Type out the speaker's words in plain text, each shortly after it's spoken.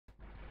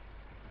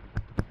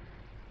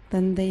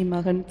தந்தை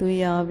மகன் தூய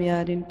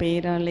ஆவியாரின்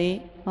பெயராலே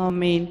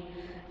ஆமேன்.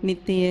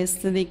 நித்திய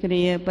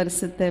ஸ்துதிக்குரிய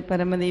பரிசுத்த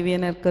பரமதிவிய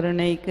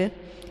நற்கருணைக்கு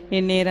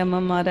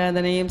எந்நேரமும்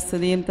ஆராதனையும்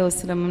ஸ்துதியும்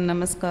தோத்திரமும்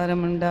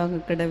நமஸ்காரம்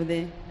உண்டாக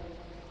கிடவுதே.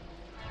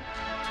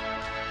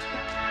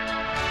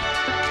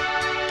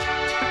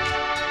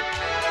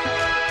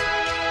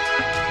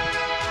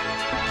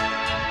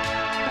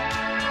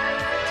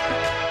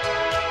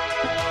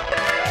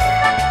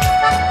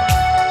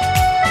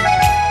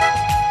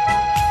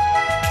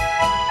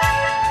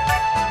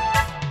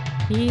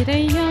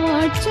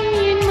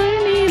 இறையாட்சியின்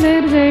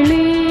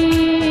மனிதர்களே,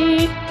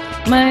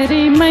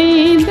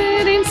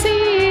 மறைமைந்தரின்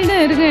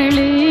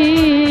சீடர்களே,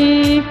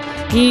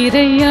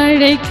 இறை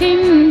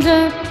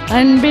அழைக்கின்றார்,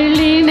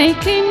 அன்பில்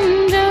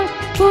இணைக்கின்றார்,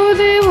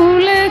 புது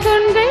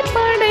உலகொன்றை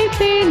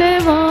படைத்திட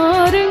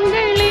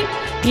வாருங்களே.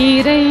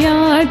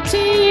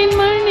 இறையாட்சியின்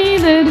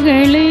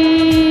மனிதர்களே,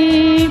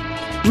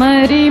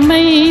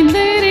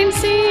 மறைமைந்தரின்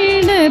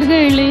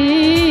சீடர்களே,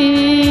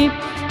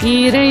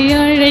 இறை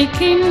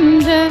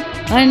அழைக்கின்றார்,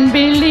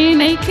 அன்பில்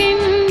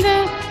இணைக்கின்ற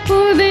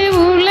புது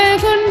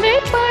உலகொன்றை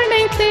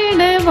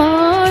படைத்திட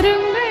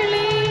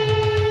வாருங்களே.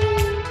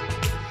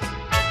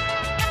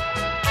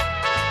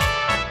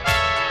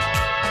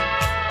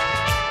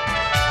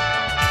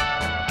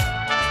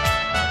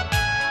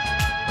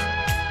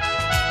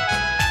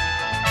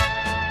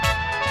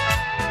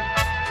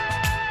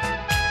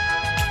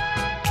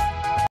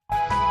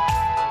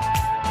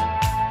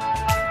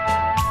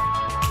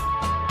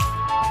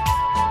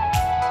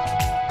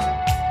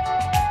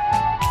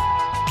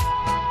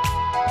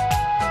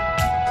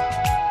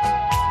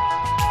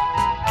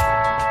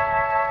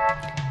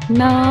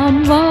 நாம்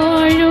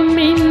வாழும்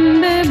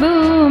இந்த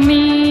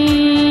பூமி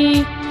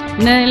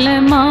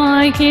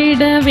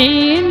நலமாகிட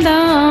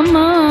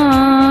வேண்டாமா?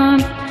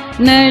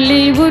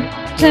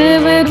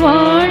 நலிவுற்றவர்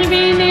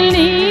வாழ்வினில்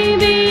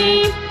நீதி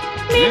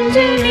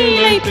நெஞ்சில்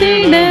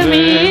நிலைத்திட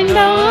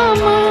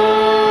வேண்டாமா?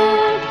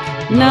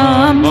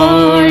 நாம்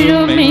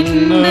வாழும்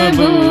இந்த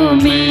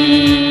பூமி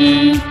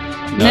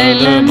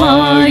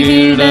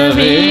நலமாகிட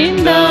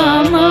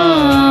வேண்டாமா?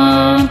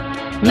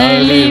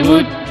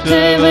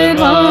 நலிவுற்றவர்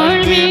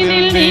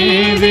வாழ்வினில்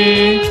நீதி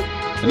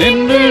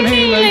நின்று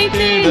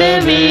நிலைத்திட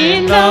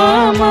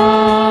வேண்டாமா?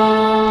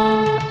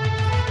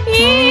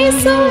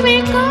 இயேசுவை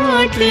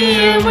காட்டிய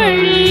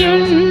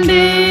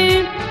வழியுண்டு,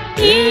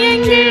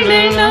 இயங்கிட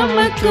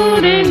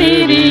நமக்கொரு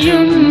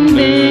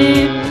நெறியுண்டு.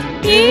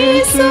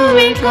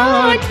 இயேசுவை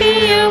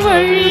காட்டிய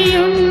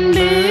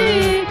வழியுண்டு,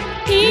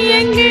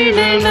 இயங்கிட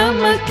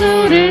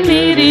நமக்கொரு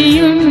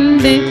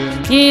நெறியுண்டு.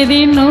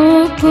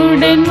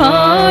 எதிர்நோக்குடன்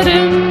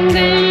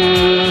வாருங்கள்,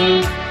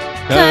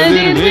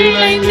 கதிர்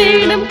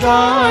விளைந்திடும்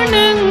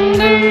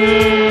காணுங்கள்.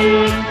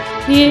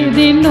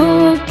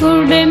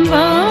 எதிர்நோக்குடன்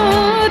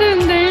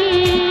வாருங்கள்,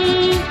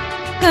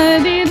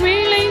 கதிர்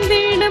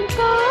விளைந்திடும்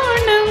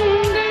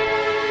காணுங்கள்.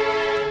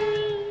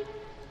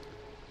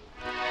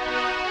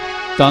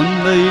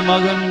 தந்தை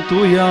மகன்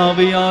தூய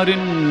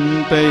ஆவியாரின்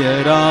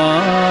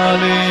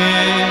பெயராலே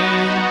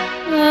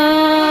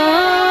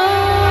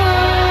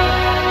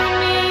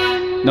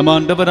நம்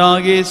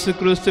ஆண்டவராகிய இயேசு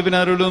கிறிஸ்துவின்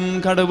அருளும்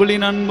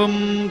கடவுளின் அன்பும்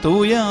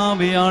தூய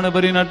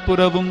ஆவியானவரின்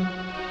நட்புறவும்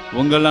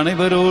உங்கள்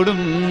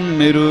அனைவரோடும்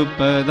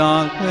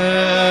இருப்பதாக.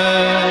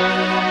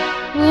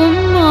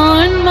 உம்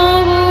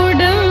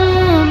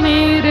ஆன்மாவோடும்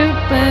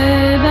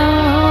இருப்பதாக.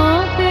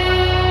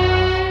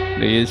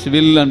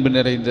 இயேசுவில் அன்பு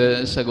நிறைந்த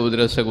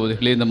சகோதர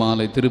சகோதரிகளே, இந்த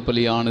மாலை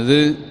திருப்பலியானது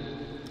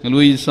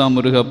லூயிசா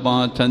முருகப்பா,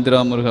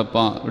 சந்திரா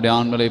முருகப்பா உடைய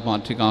ஆண்மலை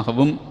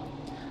பாற்றிக்காகவும்,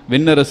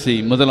 விண்ணரசி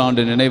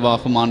முதலாண்டு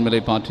நினைவாகும்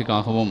ஆண்மலை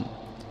பாற்றிக்காகவும்,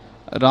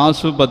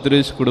 ராசு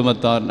பத்ரிஸ்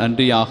குடும்பத்தார்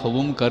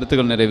நன்றியாகவும்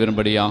கருத்துக்கள்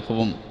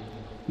நிறைவேறும்படியாகவும்,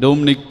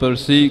 டோம்னிக்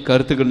பர்சி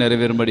கருத்துக்கள்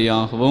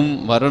நிறைவேறும்படியாகவும்,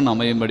 வரன்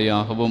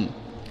அமையும்படியாகவும்,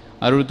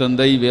 அருள்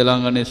தந்தை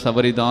வேளாங்கண்ணி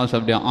சபரிதாஸ்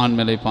அவருடைய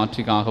ஆண்மலை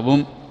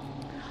பாற்றிக்காகவும்,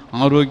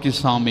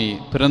 ஆரோக்கியசாமி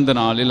பிறந்த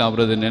நாளில்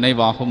அவரது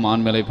நினைவாகும்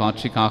ஆண்மலை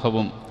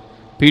பாற்றிக்காகவும்,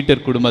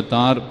 பீட்டர்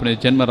குடும்பத்தார்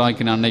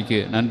ஜென்மராக்கின் அன்னைக்கு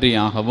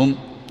நன்றியாகவும்,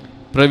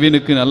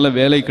 பிரவீனுக்கு நல்ல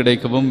வேலை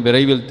கிடைக்கவும்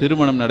விரைவில்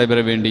திருமணம்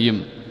நடைபெற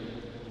வேண்டியும்,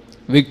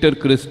 விக்டர்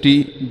கிறிஸ்டி,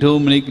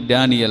 டோமினிக்,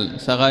 டேனியல்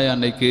சகாய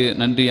அன்னைக்கு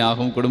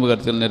நன்றியாகவும் குடும்ப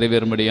கருத்துக்கள்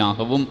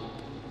நிறைவேறும்படியாகவும்,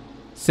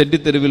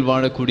 செட்டித்தெருவில்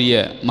வாழக்கூடிய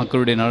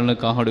மக்களுடைய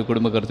நலனுக்காக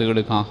குடும்ப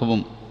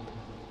கருத்துக்களுக்காகவும்,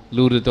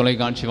 லூர்து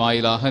தொலைக்காட்சி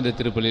வாயிலாக இந்த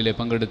திருப்பலியிலே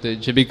பங்கெடுத்து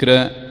ஜெபிக்கிற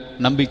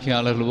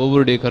நம்பிக்கையாளர்கள்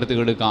ஒவ்வொருடைய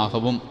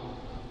கருத்துக்களுக்காகவும்,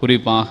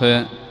 குறிப்பாக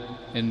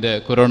இந்த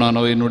கொரோனா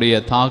நோயினுடைய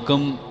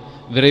தாக்கம்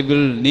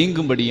விரைவில்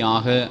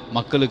நீங்கும்படியாக,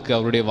 மக்களுக்கு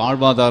அவருடைய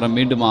வாழ்வாதாரம்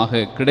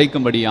மீண்டுமாக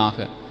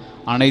கிடைக்கும்படியாக,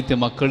 அனைத்து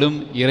மக்களும்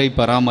இறை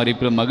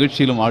பராமரிப்பிலும்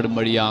மகிழ்ச்சியிலும்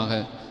வாடும்படியாக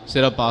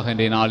சிறப்பாக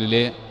இன்றைய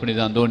நாளிலே புனித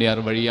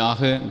அந்தோணியார்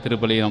வழியாக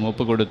திருப்பலியை நாம்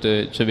ஒப்புக் கொடுத்து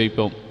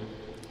செபிப்போம்.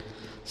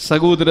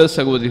 சகோதர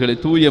சகோதரிகளை,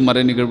 தூய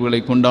மறை நிகழ்வுகளை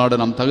கொண்டாட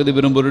நாம் தகுதி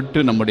பெறும் பொருட்டு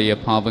நம்முடைய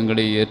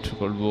பாவங்களை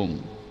ஏற்றுக்கொள்வோம்.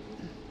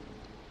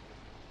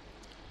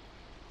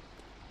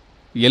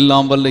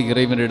 எல்லாம் வல்ல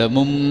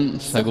இறைவனிடமும்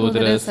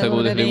சகோதர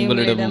சகோதரி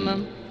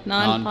உங்களிடமும்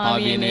நான்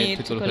பாவியை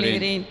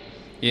ஏற்றுக்கொள்கிறேன்.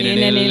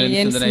 ஏனெனில்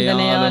என்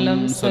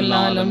சிந்தனையாலும்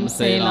சொல்லாலும்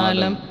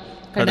செயலாலும்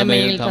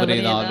கடமையில்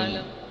தவறினாலும்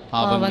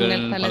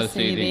பாவங்கள் பல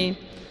செய்தேன்.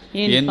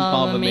 என்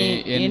பாவமே,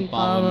 என்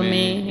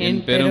பாவமே,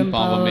 என் பெரும்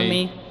பாவமே.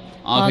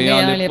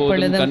 ஆகையால்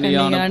எப்பொழுதும்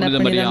கன்னியான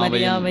புனித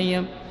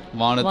மரியாவையும்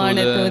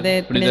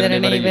வானதூதர் புனிதர்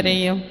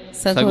அனைவரையும்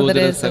சகோதர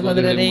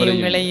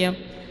சகோதரரையும்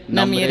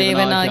நம்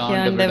இறைவனாகிய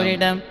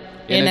ஆண்டவரிடம்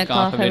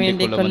எனக்காக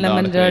வேண்டிக் கொள்ள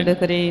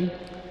மன்றாடுகிறேன்.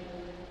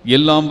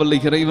 எல்லாம் வல்ல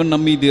இறைவன்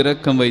நம் மீது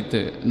இரக்கம்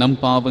வைத்து நம்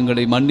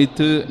பாவங்களை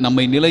மன்னித்து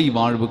நம்மை நிலை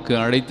வாழ்வுக்கு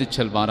அழைத்துச்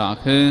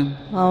செல்வாராக.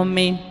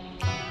 ஆமென்.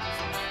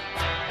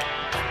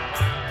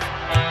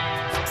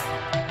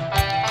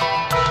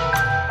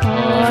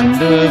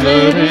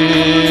 ஆண்டவரே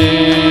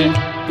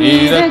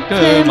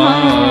இரக்கமாயிரும்.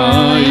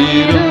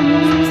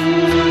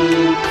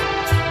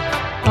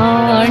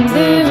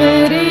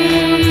 ஆண்டவரே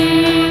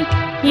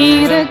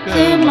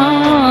இரக்கமாயிரும்.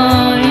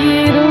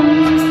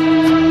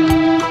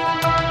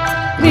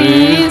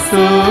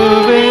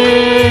 கிறிஸ்துவே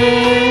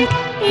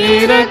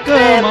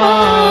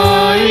இரக்கமாயிரும்.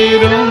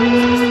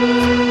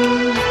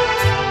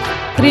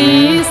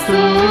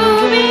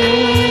 கிறிஸ்துவே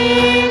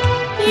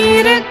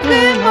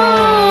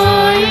இரக்கமாயிரும்.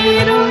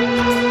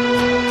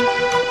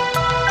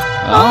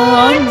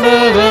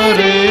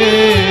 ஆண்டவரே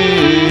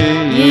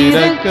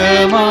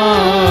இரக்கமாயிரும்.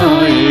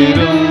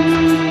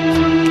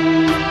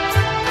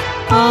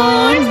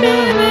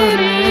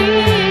 ஆண்டவரே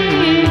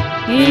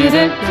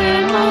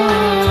இரக்கமாயிரும்.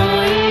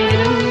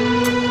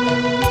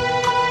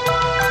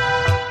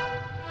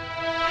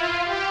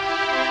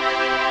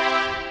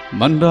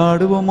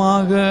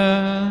 மன்றாடுவோமாக.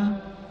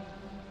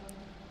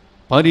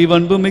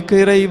 பரிவன்பு மிக்க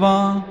இறைவா,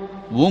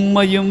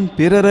 உம்மையும்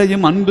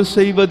பிறரையும் அன்பு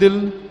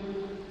செய்வதில்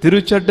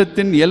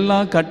திருச்சட்டத்தின் எல்லா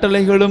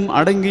கட்டளைகளும்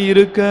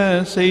அடங்கியிருக்க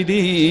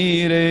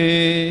செய்தீரே.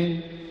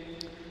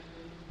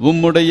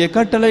 உம்முடைய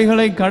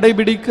கட்டளைகளை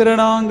கடைபிடிக்கிற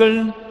நாங்கள்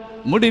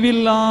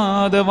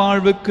முடிவில்லாத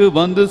வாழ்வுக்கு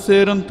வந்து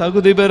சேரும்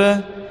தகுதி பெற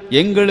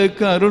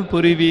எங்களுக்கு அருள்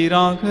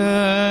புரிவீராக.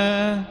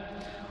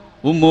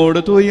 உம்மோடு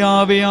தூய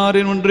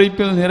ஆவியாரின்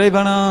ஒன்றிப்பில்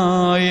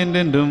நிறைவனாய்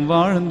என்றென்றும்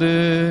வாழ்ந்து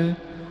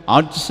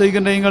ஆட்சி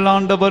செய்கின்ற எங்கள்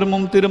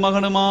ஆண்டவரும்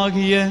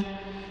திருமகனுமாகிய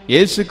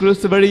இயேசு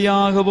கிறிஸ்து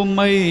வழியாக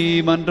உம்மை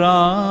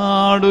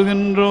மன்றாடுகின்றோம்.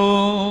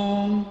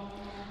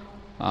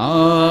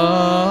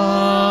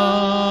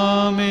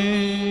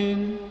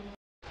 ஆமென்.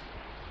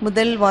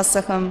 முதல்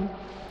வாசகம்.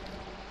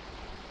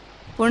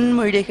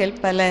 பொன்மொழிகள்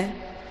பல.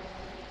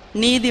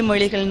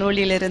 நீதிமொழிகள்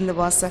நூலிலிருந்து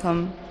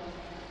வாசகம்.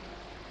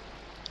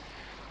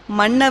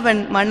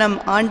 மன்னவன் மனம்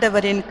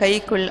ஆண்டவரின்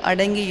கைக்குள்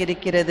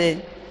அடங்கியிருக்கிறது.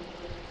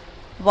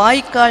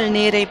 வாய்க்கால்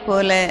நீரைப்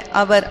போல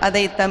அவர்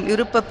அதை தம்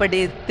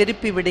விருப்பப்படி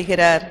திருப்பி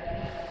விடுகிறார்.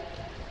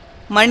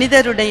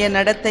 மனிதருடைய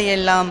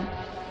நடத்தையெல்லாம்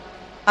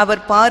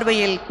அவர்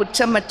பார்வையில்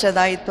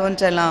குற்றமற்றதாய்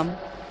தோன்றலாம்.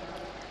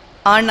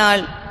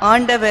 ஆனால்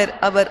ஆண்டவர்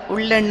அவர்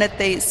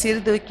உள்ளெண்ணத்தை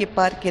சீர்தூக்கி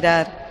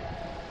பார்க்கிறார்.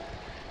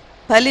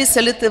 பலி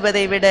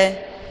செலுத்துவதை விட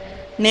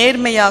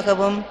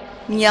நேர்மையாகவும்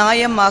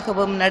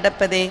நியாயமாகவும்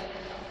நடப்பதே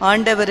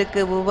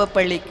ஆண்டவருக்கு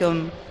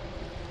உவப்பளிக்கும்.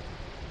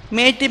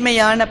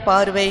 மேட்டிமையான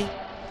பார்வை,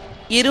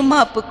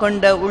 இருமாப்பு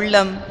கொண்ட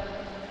உள்ளம்,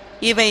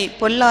 இவை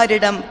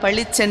பொல்லாரிடம்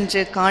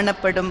பழிச்சென்று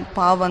காணப்படும்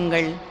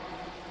பாவங்கள்.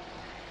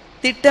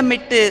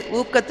 திட்டமிட்டு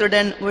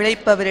ஊக்கத்துடன்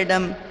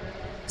உழைப்பவரிடம்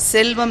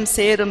செல்வம்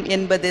சேரும்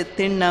என்பது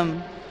திண்ணம்.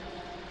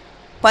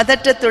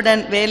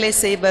 பதற்றத்துடன் வேலை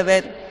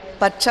செய்பவர்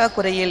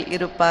பற்றாக்குறையில்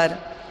இருப்பார்.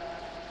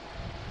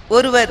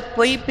 ஒருவர்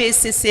பொய்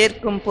பேசி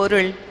சேர்க்கும்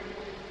பொருள்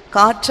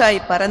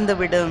காற்றாய்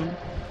பறந்துவிடும்.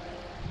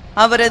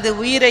 அவரது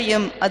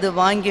உயிரையும் அது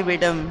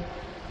வாங்கிவிடும்.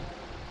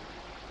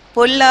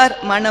 பொல்லார்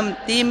மனம்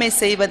தீமை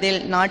செய்வதில்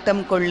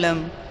நாட்டம்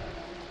கொள்ளும்.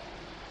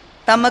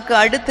 தமக்கு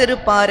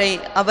அடுத்திருப்பாரை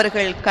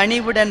அவர்கள்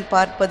கனிவுடன்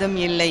பார்ப்பதும்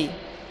இல்லை.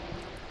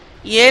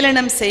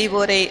 ஏளனம்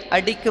செய்வோரை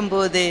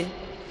அடிக்கும்போது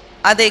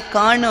அதை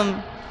காணும்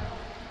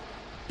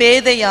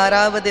பேதை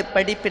யாராவது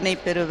படிப்பினை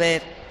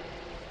பெறுவர்.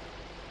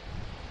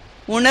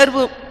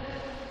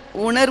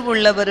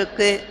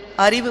 உணர்வுள்ளவருக்கு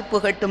அறிவு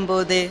புகட்டும்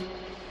போது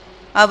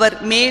அவர்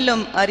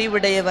மேலும்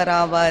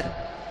அறிவுடையவராவார்.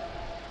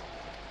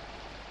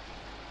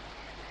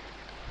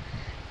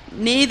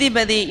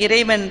 நீதிபதி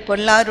இறைவன்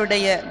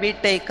பொல்லாருடைய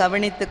வீட்டை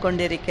கவனித்துக்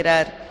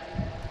கொண்டிருக்கிறார்.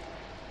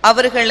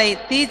 அவர்களை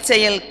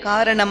தீச்செயல்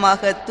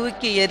காரணமாக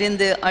தூக்கி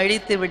எறிந்து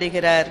அழித்து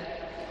விடுகிறார்.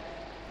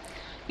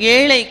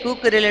 ஏழை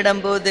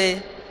கூக்குரலிடும்போது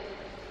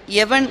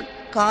எவன்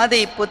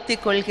காதை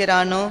பொத்திக்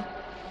கொள்கிறானோ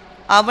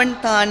அவன்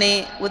தானே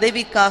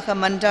உதவிக்காக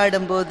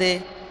மன்றாடும்போது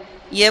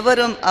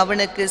எவரும்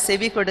அவனுக்கு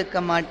செவி கொடுக்க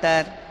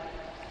மாட்டார்.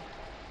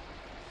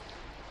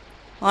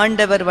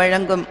 ஆண்டவர்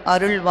வழங்கும்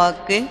அருள்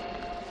வாக்கு.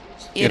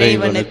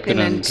 இறைவனுக்கு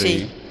நன்றி.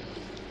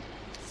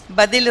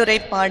 பதிலுரை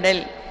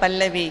பாடல்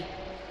பல்லவி.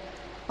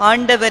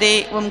 ஆண்டவரே,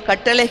 உம்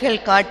கட்டளைகள்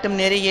காட்டும்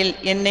நெறியில்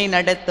என்னை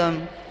நடத்தும்.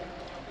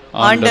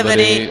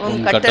 ஆண்டவரே, உம்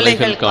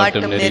கட்டளைகள்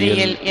காட்டும்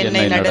நெறியில்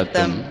என்னை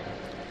நடத்தும்.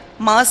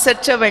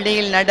 மாசற்ற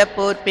வழியில்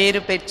நடப்போர்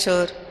பேறு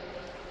பெற்றோர்.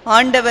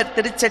 ஆண்டவர்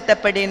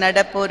திருச்சட்டப்படி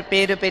நடப்போர்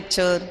பேறு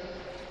பெற்றோர்.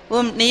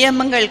 உம்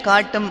நியமங்கள்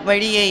காட்டும்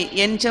வழியை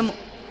என்றும்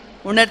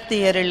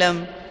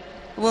உணர்த்தியருளும்.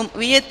 உம்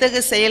வியத்தகு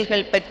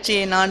செயல்கள் பற்றி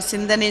நான்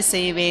சிந்தனை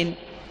செய்வேன்.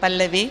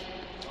 பல்லவி.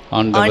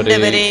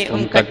 ஆண்டவரே,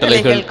 உம்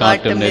கட்டளைகள்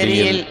காட்டும்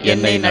நெறியில்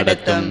என்னை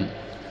நடத்தும்.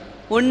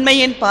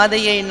 உண்மையின்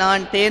பாதையை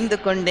நான் தேர்ந்து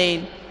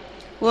கொண்டேன்.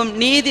 உம்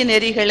நீதி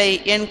நெறிகளை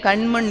என்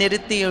கண்முன்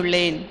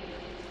நிறுத்தியுள்ளேன்.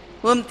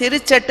 உம்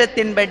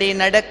திருச்சட்டத்தின்படி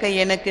நடக்க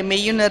எனக்கு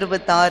மெய்யுணர்வு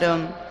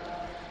தாரும்.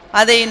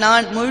 அதை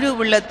நான் முழு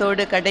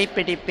உள்ளத்தோடு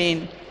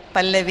கடைப்பிடிப்பேன்.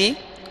 பல்லவி.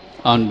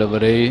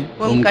 ஆண்டவரே,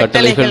 உம்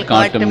கட்டளைகள்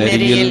காட்டும்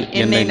நெறியில்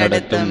என்னை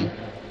நடத்தும்.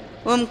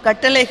 உம்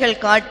கட்டளைகள்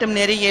காட்டும்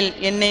நெறியில்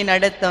என்னை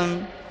நடத்தும்,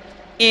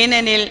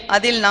 ஏனெனில்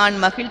அதில் நான்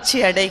மகிழ்ச்சி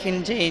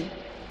அடைகின்றேன்.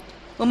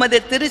 உமது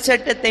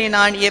திருச்சட்டத்தை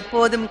நான்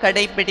எப்போதும்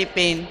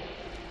கடைப்பிடிப்பேன்.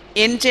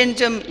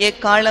 என்றென்றும்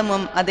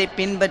எக்காலமும் அதை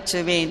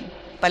பின்பற்றுவேன்.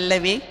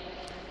 பல்லவி.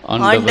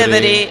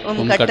 ஆண்டவரே,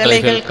 உம்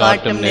கட்டளைகள்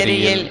காட்டும்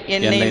நெறியில்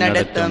என்னை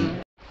நடத்தும்.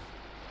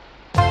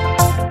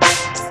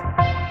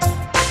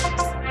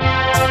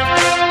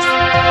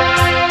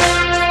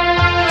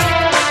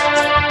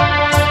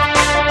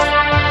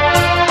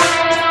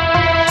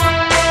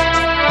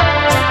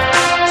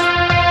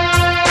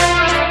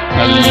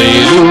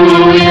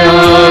 அல்லேலூயா,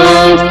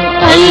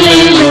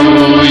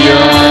 அல்லேலூயா,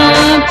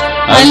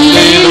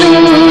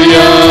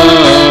 அல்லேலூயா,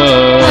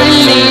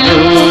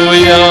 அல்லேலூயா,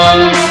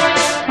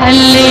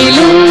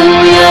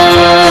 அல்லேலூயா,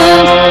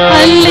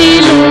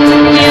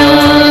 அல்லேலூயா,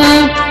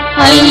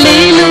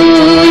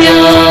 அல்லேலூயா,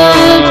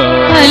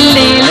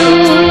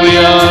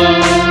 அல்லேலூயா.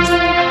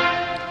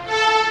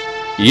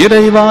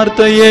 இறை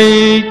வார்த்தையை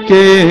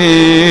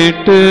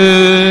கேட்டு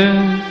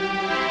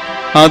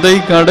அதை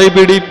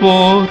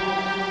கடைபிடிப்போர்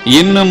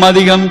இன்னும்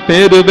அதிகம்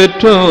பேறு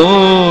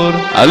பெற்றோர்.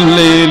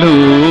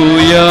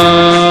 அல்லேலூயா,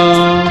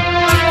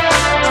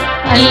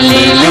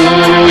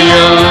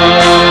 அல்லேலூயா,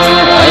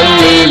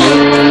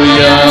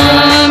 அல்லேலூயா,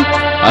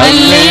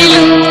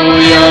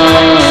 அல்லேலூயா,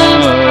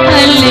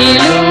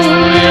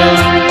 அல்லேலூயா.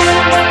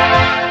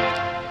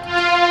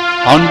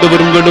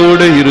 ஆண்டவர்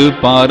உங்களோடு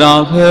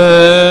இருப்பாராக.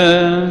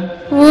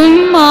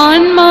 உம்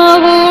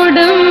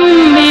ஆன்மாவோடும்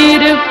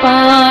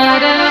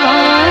இருப்பாராக.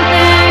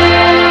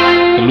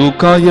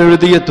 லூக்கா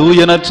எழுதிய தூய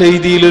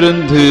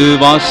நற்செய்தியிலிருந்து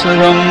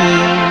வாசகம்.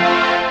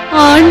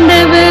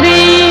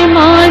 ஆண்டவரே,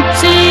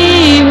 மாட்சி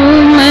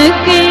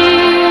உமக்கே.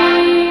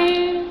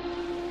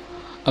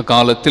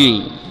 அக்காலத்தில்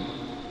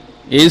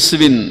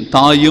இயேசுவின்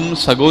தாயும்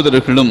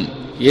சகோதரர்களும்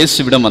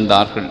இயேசுவிடம்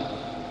வந்தார்கள்.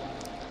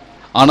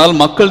 ஆனால்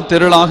மக்கள்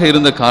திரளாக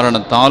இருந்த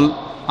காரணத்தால்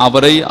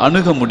அவரை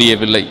அணுக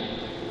முடியவில்லை.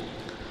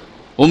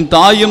 உம்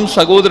தாயும்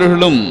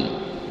சகோதரர்களும்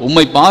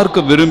உம்மை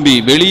பார்க்க விரும்பி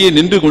வெளியே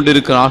நின்று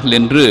கொண்டிருக்கிறார்கள்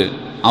என்று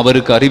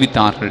அவருக்கு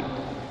அறிவித்தார்கள்.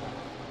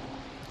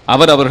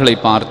 அவர் அவர்களை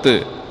பார்த்து,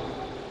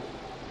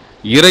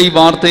 இறை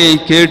வார்த்தையை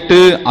கேட்டு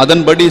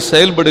அதன்படி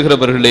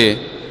செயல்படுகிறவர்களே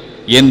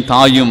என்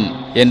தாயும்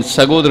என்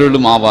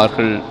சகோதரர்களும்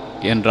ஆவார்கள்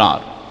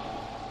என்றார்.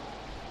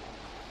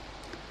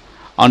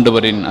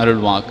 ஆண்டவரின்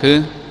அருள்வாக்கு.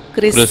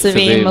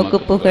 கிறிஸ்துவே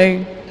உமக்கு புகழ்.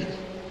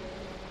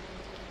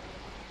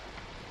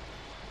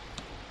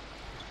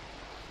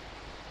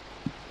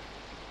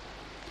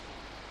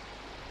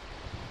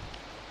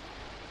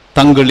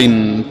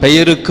 தங்களின்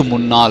பெயருக்கு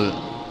முன்னால்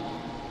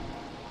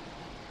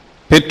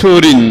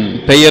பெற்றோரின்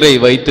பெயரை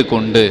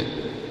வைத்துக்கொண்டு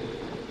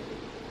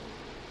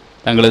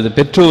தங்களது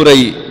பெற்றோரை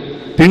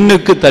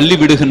பின்னுக்கு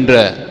தள்ளிவிடுகின்ற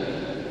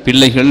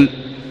பிள்ளைகள்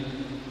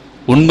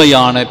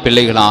உண்மையான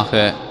பிள்ளைகளாக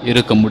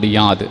இருக்க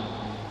முடியாது.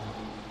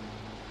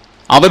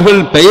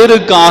 அவர்கள்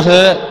பெயருக்காக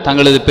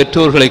தங்களது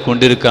பெற்றோர்களை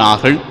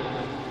கொண்டிருக்கிறார்கள்.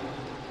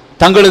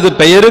 தங்களது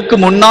பெயருக்கு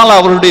முன்னால்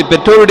அவர்களுடைய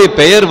பெற்றோருடைய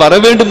பெயர் வர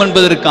வேண்டும்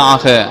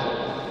என்பதற்காக,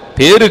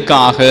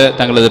 பேருக்காக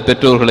தங்களது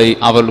பெற்றோர்களை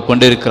அவர்கள்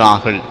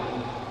கொண்டிருக்கிறார்கள்.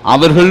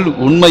 அவர்கள்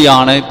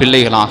உண்மையான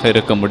பிள்ளைகளாக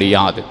இருக்க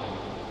முடியாது.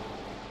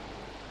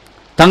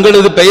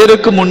 தங்களது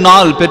பெயருக்கு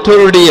முன்னால்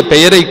பெற்றோருடைய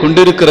பெயரை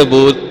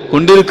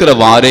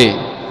கொண்டிருக்கிறவாறே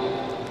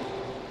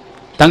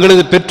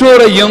தங்களது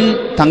பெற்றோரையும்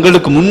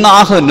தங்களுக்கு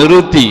முன்னாக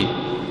நிறுத்தி,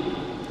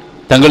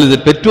 தங்களது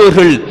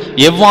பெற்றோர்கள்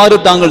எவ்வாறு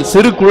தாங்கள்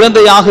சிறு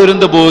குழந்தையாக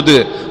இருந்தபோது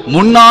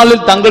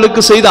முன்னாளில்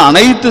தங்களுக்கு செய்த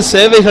அனைத்து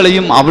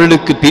சேவைகளையும்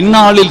அவர்களுக்கு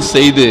பின்னாளில்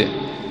செய்து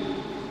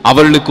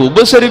அவர்களுக்கு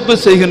உபசரிப்பு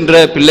செய்கின்ற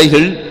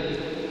பிள்ளைகள்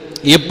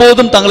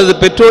எப்போதும் தங்களது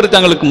பெற்றோரை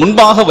தங்களுக்கு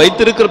முன்பாக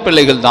வைத்திருக்கிற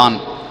பிள்ளைகள் தான்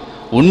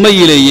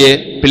உண்மையிலேயே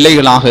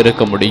பிள்ளைகளாக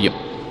இருக்க முடியும்.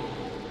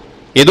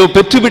 ஏதோ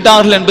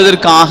பெற்றுவிட்டார்கள்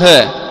என்பதற்காக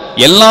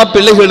எல்லா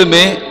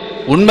பிள்ளைகளுமே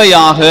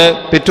உண்மையாக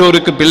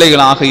பெற்றோருக்கு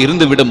பிள்ளைகளாக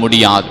இருந்துவிட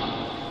முடியாது.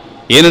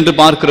 ஏனென்று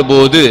பார்க்கிற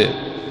போது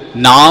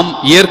நாம்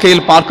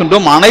இயற்கையில்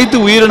பார்க்கின்றோம், அனைத்து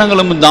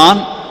உயிரினங்களும் தான்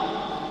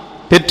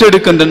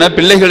பெற்றெடுக்கின்றன,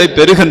 பிள்ளைகளை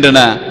பெறுகின்றன.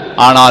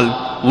 ஆனால்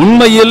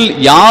உண்மையில்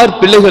யார்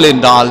பிள்ளைகள்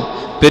என்றால்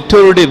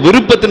பெற்றோருடைய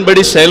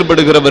விருப்பத்தின்படி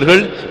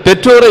செயல்படுகிறவர்கள்,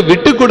 பெற்றோரை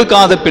விட்டு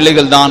கொடுக்காத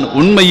பிள்ளைகள் தான்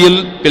உண்மையில்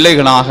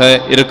பிள்ளைகளாக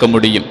இருக்க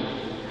முடியும்.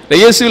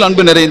 இயேசுவில்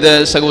அன்பு நிறைந்த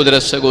சகோதர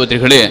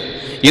சகோதரிகளே,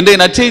 இன்றைய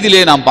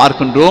நற்செய்தியிலே நாம்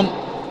பார்க்கின்றோம்,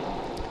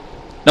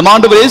 நம்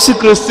ஆண்டவர் இயேசு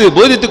கிறிஸ்து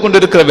போதித்துக்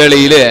கொண்டிருக்கிற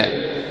வேளையிலே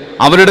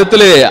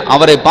அவரிடத்திலே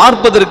அவரை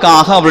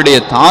பார்ப்பதற்காக அவருடைய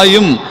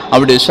தாயும்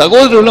அவருடைய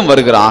சகோதரர்களும்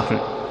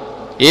வருகிறார்கள்.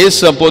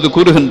 இயேசு அப்போது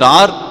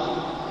கூறுகின்றார்,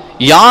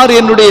 யார்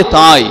என்னுடைய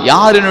தாய்,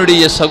 யார்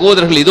என்னுடைய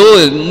சகோதரர்கள்? இதோ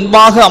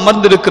முன்பாக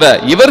அமர்ந்திருக்கிற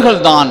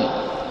இவர்கள்தான்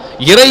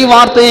இறை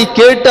வார்த்தையை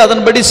கேட்டு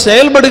அதன்படி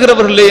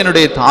செயல்படுகிறவர்களே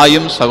என்னுடைய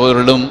தாயும்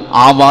சகோதரர்களும்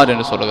ஆவார்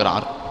என்று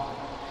சொல்கிறார்.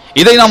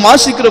 இதை நாம்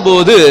வாசிக்கிற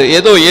போது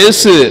ஏதோ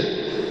இயேசு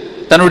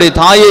தன்னுடைய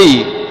தாயை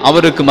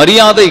அவருக்கு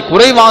மரியாதை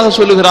குறைவாக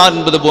சொல்லுகிறார்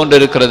என்பது போன்று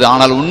இருக்கிறது.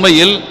 ஆனால்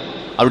உண்மையில்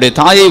அவருடைய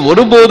தாயை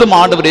ஒருபோதும்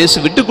ஆண்டவர் இயேசு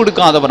விட்டு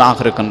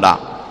கொடுக்காதவராக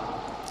இருக்கின்றார்.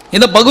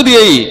 இந்த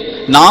பகுதியை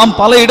நாம்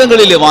பல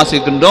இடங்களிலே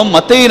வாசிக்கின்றோம்.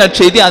 மத்தேயு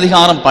நற்செய்தி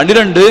அதிகாரம்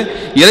 12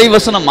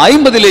 இறைவசனம்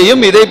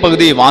 50 இதே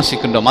பகுதியை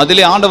வாசிக்கின்றோம்.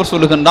 அதிலே ஆண்டவர்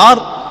சொல்லுகின்றார்,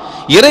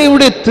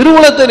 இறைவனுடைய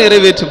திருவுளத்தை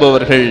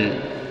நிறைவேற்றுபவர்கள்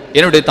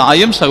என்னுடைய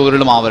தாயும்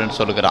சகோதரர்களும் ஆவர் என்று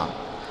சொல்கிறார்.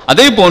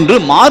 அதே போன்று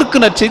மார்க்கு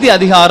நற்செய்தி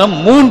அதிகாரம்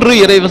 3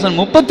 இறைவசனம்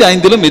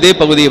 35 இதே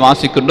பகுதியை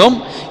வாசிக்கின்றோம்,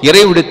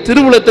 இறைவனுடைய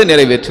திருவுளத்தை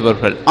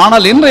நிறைவேற்றுபவர்கள்.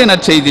 ஆனால் இன்றைய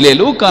நற்செய்தியிலே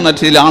லூக்கா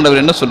நற்செய்தியிலே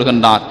ஆண்டவர் என்ன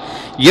சொல்லுகின்றார்,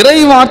 இறை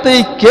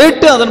வார்த்தையை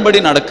கேட்டு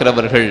அதன்படி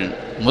நடக்கிறவர்கள்.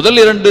 முதல்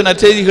 2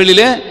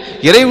 நற்செய்திகளிலே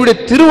இறைவனுடைய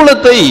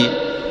திருவுளத்தை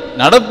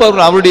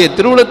நடப்பவர்கள், அவருடைய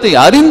திருவுளத்தை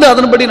அறிந்து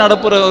அதன்படி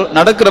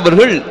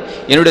நடக்கிறவர்கள்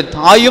என்னுடைய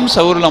தாயும்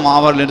சகோதரர்களும்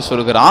ஆவார்கள் என்று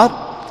சொல்கிறார்.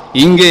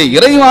 இங்கே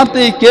இறை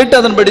வார்த்தையை கேட்டு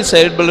அதன்படி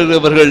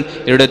செயல்படுகிறவர்கள்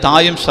என்னுடைய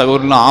தாயும்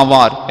சகோதரர்களும்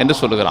ஆவார் என்று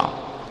சொல்கிறார்.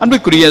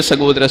 அன்புக்குரிய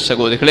சகோதர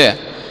சகோதரிகளே,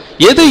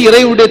 எது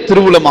இறைவனுடைய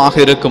திருவுளமாக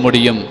இருக்க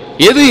முடியும்,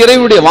 எது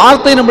இறைவனுடைய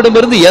வார்த்தை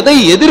நம்மிடமிருந்து எதை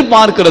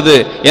எதிர்பார்க்கிறது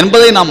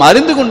என்பதை நாம்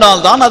அறிந்து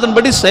கொண்டால்தான்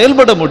அதன்படி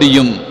செயல்பட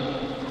முடியும்.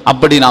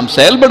 அப்படி நாம்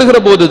செயல்படுகிற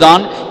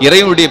போதுதான்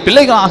இறைவனுடைய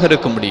பிள்ளைகளாக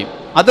இருக்க முடியும்.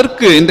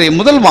 அதற்கு இன்றைய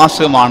முதல்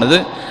வாசகமானது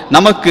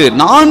நமக்கு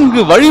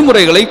 4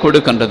 வழிமுறைகளை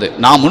கொடுக்கின்றது.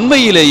 நாம்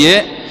உண்மையிலேயே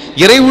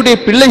இறைவனுடைய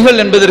பிள்ளைகள்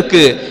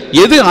என்பதற்கு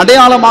எது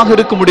அடையாளமாக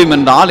இருக்க முடியும்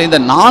என்றால், இந்த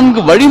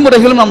 4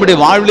 வழிமுறைகளும் நம்முடைய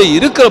வாழ்விலே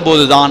இருக்கிற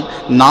போதுதான்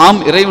நாம்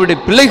இறைவனுடைய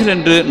பிள்ளைகள்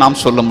என்று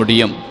நாம் சொல்ல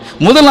முடியும்.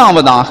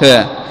 முதலாவதாக,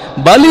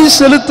 பலி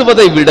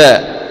செலுத்துவதை விட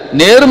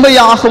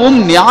நேர்மையாகவும்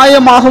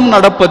நியாயமாகவும்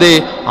நடப்பதே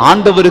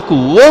ஆண்டவருக்கு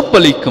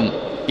ஓப்பளிக்கும்.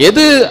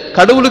 எது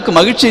கடவுளுக்கு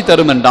மகிழ்ச்சி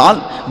தரும் என்றால்,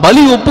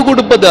 பலி ஒப்பு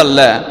கொடுப்பது அல்ல,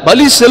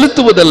 பலி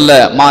செலுத்துவதல்ல,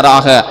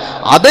 மாறாக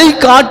அதை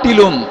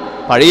காட்டிலும்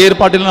பழைய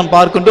ஏற்பாட்டில் நாம்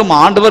பார்க்கின்றோம்,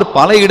 ஆண்டவர்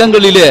பல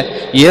இடங்களிலே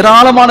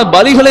ஏராளமான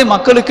பலிகளை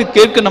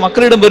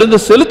மக்களிடமிருந்து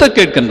செலுத்த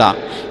கேட்கின்றார்.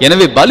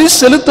 எனவே பலி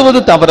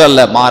செலுத்துவது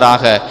தவறல்ல,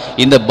 மாறாக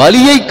இந்த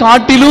பலியை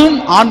காட்டிலும்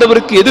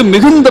ஆண்டவருக்கு எது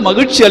மிகுந்த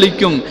மகிழ்ச்சி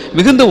அளிக்கும்,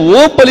 மிகுந்த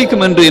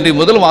ஓப்பளிக்கும் என்று இன்றைய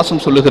முதல்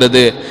வாசம்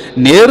சொல்லுகிறது.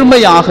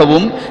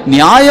 நேர்மையாகவும்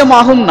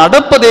நியாயமாகவும்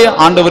நடப்பதே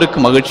ஆண்டவருக்கு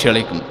மகிழ்ச்சி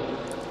அளிக்கும்.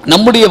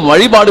 நம்முடைய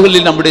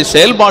வழிபாடுகளில், நம்முடைய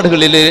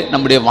செயல்பாடுகளிலே,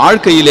 நம்முடைய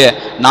வாழ்க்கையிலே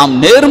நாம்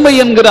நேர்மை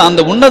என்கிற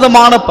அந்த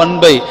உன்னதமான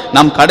பண்பை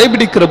நாம்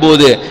கடைபிடிக்கிற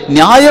போது,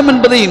 நியாயம்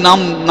என்பதை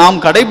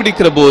நாம்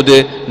கடைபிடிக்கிற போது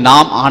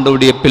நாம்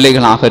ஆண்டவருடைய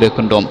பிள்ளைகளாக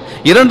இருக்கின்றோம்.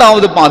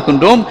 இரண்டாவது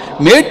பார்க்கின்றோம்,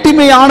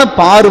 மேட்டிமையான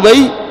பார்வை,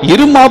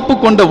 இருமாப்பு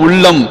கொண்ட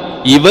உள்ளம்,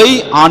 இவை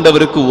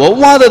ஆண்டவருக்கு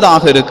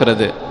ஒவ்வாததாக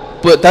இருக்கிறது.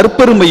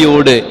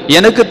 தற்பெருமையோடு,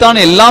 எனக்குத்தான்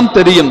எல்லாம்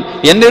தெரியும்,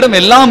 என்னிடம்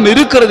எல்லாம்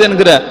இருக்கிறது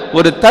என்கிற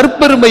ஒரு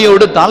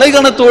தற்பெருமையோடு,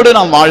 தலைகணத்தோடு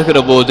நாம் வாழ்கிற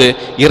போது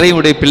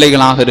இறைவனுடைய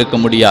பிள்ளைகளாக இருக்க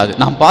முடியாது.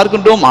 நாம்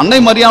பார்க்கின்றோம், அன்னை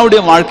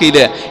மரியாவுடைய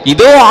வாழ்க்கையில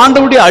இதோ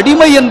ஆண்டவருடைய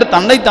அடிமை என்று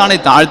தன்னைத்தானே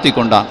தாழ்த்தி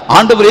கொண்டார்.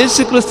 ஆண்டவர்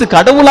இயேசு கிறிஸ்து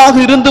கடவுளாக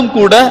இருந்தும்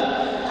கூட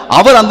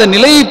அவர் அந்த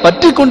நிலையை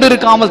பற்றி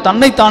கொண்டிருக்காமல்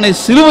தன்னைத்தானே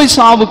சிலுவை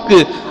சாவுக்கு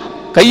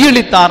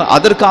கையளித்தார்.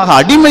 அதற்காக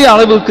அடிமை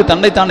அளவுக்கு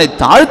தன்னைத்தானே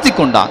தாழ்த்தி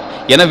கொண்டார்.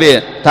 எனவே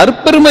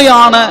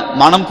தற்பெருமையான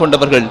மனம்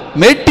கொண்டவர்கள்,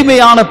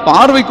 மேட்டிமையான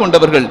பார்வை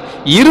கொண்டவர்கள்,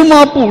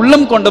 இருமாப்பு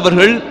உள்ளம்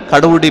கொண்டவர்கள்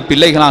கடவுளுடைய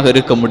பிள்ளைகளாக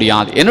இருக்க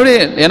முடியாது.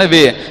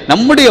 எனவே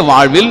நம்முடைய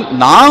வாழ்வில்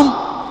நாம்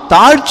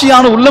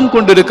தாழ்ச்சியான உள்ளம்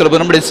கொண்டிருக்கிற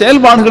போது, நம்முடைய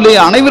செயல்பாடுகளை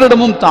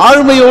அனைவரிடமும்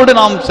தாழ்மையோடு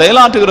நாம்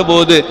செயலாற்றுகிற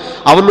போது,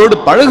 அவர்களோடு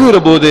பழகுகிற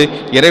போது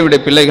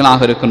இறைவனுடைய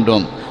பிள்ளைகளாக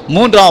இருக்கின்றோம்.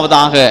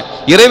 மூன்றாவதாக,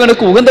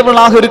 இறைவனுக்கு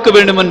உகந்தவர்களாக இருக்க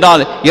வேண்டும்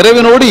என்றால்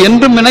இறைவனோடு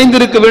என்றும்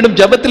இணைந்திருக்க வேண்டும்,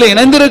 ஜெபத்தில்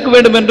இணைந்திருக்க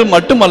வேண்டும் என்று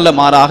மட்டுமல்ல,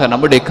 மாறாக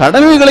நம்முடைய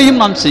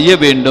கடமைகளையும் நாம் செய்ய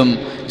வேண்டும்.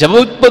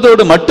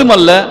 ஜெபிப்பதோடு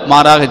மட்டுமல்ல,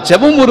 மாறாக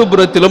ஜெபம் ஒரு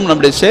புறத்திலும்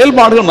நம்முடைய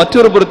செயல்பாடுகள்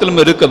மற்றொரு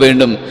புறத்திலும் இருக்க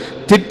வேண்டும்.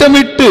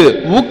 திட்டமிட்டு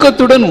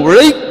ஊக்கத்துடன்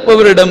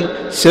உழைப்பவரிடம்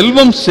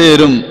செல்வம்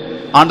சேரும்.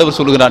 ஆண்டவர்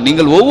சொல்கிறார்,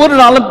 நீங்கள் ஒவ்வொரு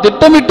நாளும்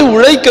திட்டமிட்டு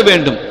உழைக்க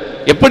வேண்டும்.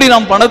 எப்படி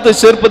நாம் பணத்தை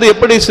சேர்ப்பது,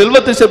 எப்படி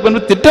செல்வத்தை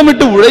சேர்ப்பது,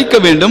 திட்டமிட்டு உழைக்க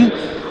வேண்டும்.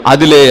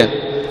 அதிலே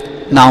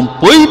நாம்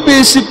பொய்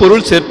பேசி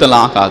பொருள் சேர்த்தல்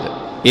ஆகாது.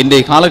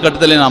 இன்றைய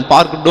காலகட்டத்தில் நாம்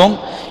பார்க்கின்றோம்,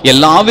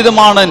 எல்லா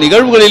விதமான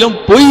நிகழ்வுகளிலும்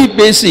பொய்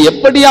பேசி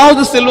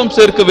எப்படியாவது செல்வம்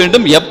சேர்க்க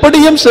வேண்டும்,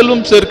 எப்படியும்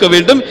செல்வம் சேர்க்க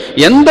வேண்டும்,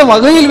 எந்த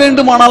வகையில்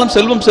வேண்டுமானாலும்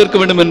செல்வம் சேர்க்க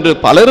வேண்டும் என்று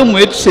பலரும்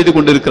முயற்சி செய்து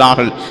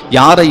கொண்டிருக்கிறார்கள்.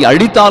 யாரை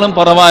அழித்தாலும்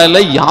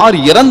பரவாயில்லை, யார்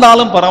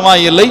இறந்தாலும்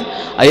பரவாயில்லை,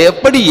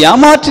 எப்படி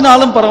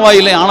ஏமாற்றினாலும்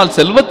பரவாயில்லை, ஆனால்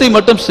செல்வத்தை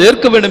மட்டும்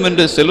சேர்க்க வேண்டும்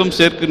என்று செல்வம்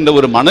சேர்க்கின்ற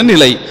ஒரு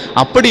மனநிலை,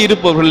 அப்படி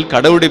இருப்பவர்கள்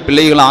கடவுளுடைய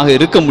பிள்ளைகளாக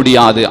இருக்க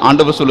முடியாது.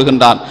 ஆண்டவர்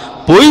சொல்லுகின்றார்,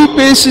 பொய்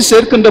பேசி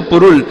சேர்க்கின்ற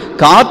பொருள்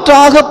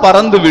காற்றாக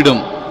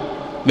பறந்துவிடும்,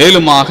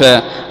 மேலுமாக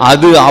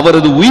அது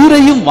அவரது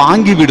உயிரையும்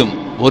வாங்கிவிடும்.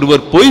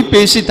 ஒருவர் பொய்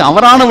பேசி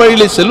தவறான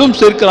வழியிலே செல்வம்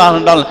சேர்க்கிறார்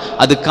என்றால்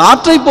அது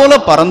காற்றை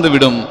போல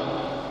பறந்துவிடும்.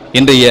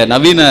 இன்றைய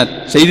நவீன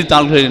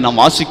செய்தித்தாள்களை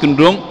நாம்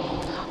வாசிக்கின்றோம்.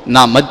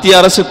 நாம் மத்திய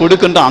அரசு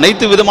கொடுக்கின்ற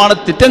அனைத்து விதமான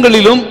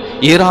திட்டங்களிலும்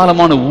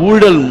ஏராளமான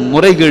ஊழல்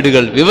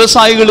முறைகேடுகள்.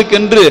 விவசாயிகளுக்கு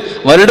என்று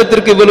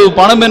வருடத்திற்கு இவ்வளவு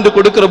பணம் என்று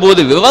கொடுக்கிற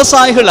போது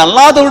விவசாயிகள்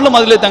அல்லாதவர்களும்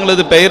அதில்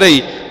தங்களது பெயரை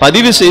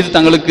பதிவு செய்து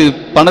தங்களுக்கு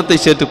பணத்தை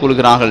சேர்த்துக்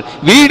கொள்கிறார்கள்.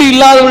 வீடு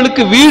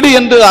இல்லாதவர்களுக்கு வீடு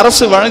என்று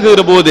அரசு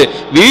வழங்குகிற போது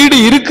வீடு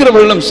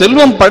இருக்கிறவர்களும்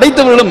செல்வம்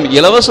படைத்தவர்களும்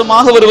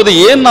இலவசமாக வருவதை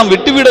ஏன் நாம்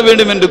விட்டுவிட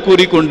வேண்டும் என்று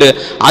கூறிக்கொண்டு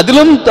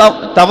அதிலும்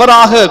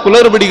தவறாக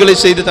குளறுபடிகளை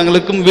செய்து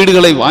தங்களுக்கும்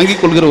வீடுகளை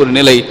வாங்கிக் கொள்கிற ஒரு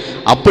நிலை.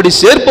 அப்படி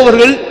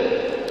சேர்ப்பவர்கள்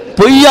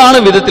பொய்யான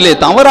விதத்திலே,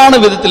 தவறான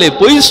விதத்திலே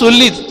பொய்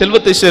சொல்லி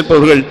செல்வத்தை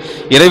சேர்ப்பவர்கள்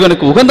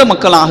இறைவனுக்கு உகந்த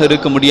மக்களாக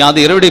இருக்க முடியாது,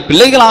 இறைவனுடைய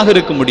பிள்ளைகளாக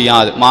இருக்க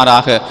முடியாது.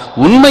 மாறாக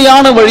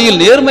உண்மையான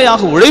வழியில்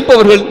நேர்மையாக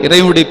உழைப்பவர்கள்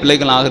இறைவனுடைய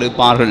பிள்ளைகளாக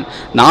இருப்பார்கள்.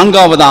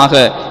 நான்காவதாக,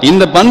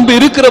 இந்த பண்பு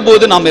இருக்கிற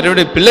போது நாம்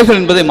இறைவனுடைய பிள்ளைகள்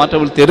என்பதை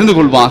மற்றவர்கள் தெரிந்து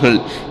கொள்வார்கள்.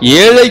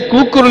 ஏழை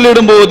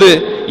கூக்குரலிடும் போது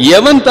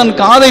எவன் தன்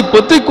காதை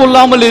பொத்திக்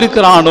கொள்ளாமல்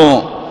இருக்கிறானோ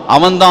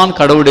அவன்தான்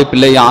கடவுளுடைய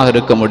பிள்ளையாக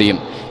இருக்க முடியும்.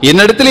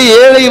 என்னிடத்திலே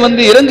ஏழை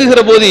வந்து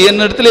இறங்குகிற போது,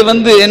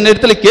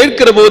 என்னிடத்திலே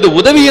கேட்கிற போது,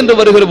 உதவி என்று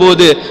வருகிற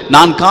போது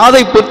நான்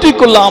காதை பொற்றிக்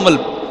கொள்ளாமல்,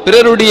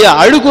 பிறருடைய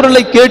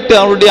அழுகுரலை கேட்டு,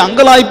 அவருடைய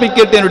அங்கலாய்ப்பை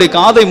கேட்டு என்னுடைய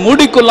காதை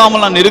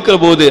மூடிக்கொள்ளாமல் நான் இருக்கிற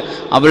போது,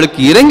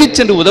 அவளுக்கு இறங்கி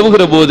சென்று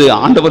உதவுகிற போது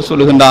ஆண்டவர்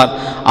சொல்லுகின்றார்,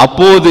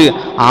 அப்போது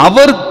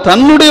அவர்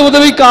தன்னுடைய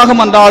உதவிக்காக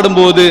மன்றாடும்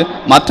போது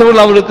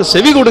மற்றவர்கள் அவர்களுக்கு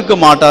செவி கொடுக்க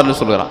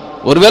மாட்டார்னு சொல்கிறார்.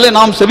 ஒருவேளை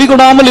நாம் செவி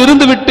கொடாமல்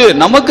இருந்துவிட்டு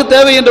நமக்கு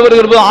தேவை என்று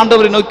வருகிற போது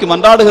ஆண்டவரை நோக்கி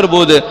மன்றாடுகிற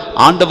போது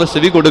ஆண்டவர்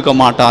செவி கொடுக்க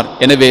மாட்டார்.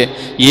 எனவே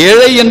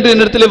ஏழை என்று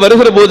என்னிடத்திலே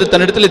வருகிற போது,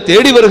 தன்னிடத்திலே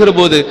தேடி வருகிற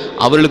போது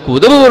அவர்களுக்கு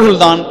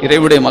உதவுபவர்கள் தான்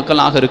இறைவனுடைய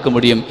மக்களாக இருக்க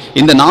முடியும்.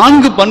 இந்த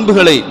 4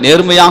 பண்புகளை,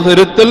 நேர்மையாக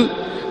இருத்தல்,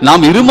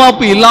 நாம்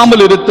இருமாப்பு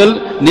இல்லாமல் இருத்தல்,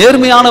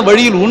 நேர்மையான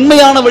வழியில்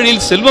உண்மையான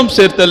வழியில் செல்வம்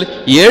சேர்த்தல்,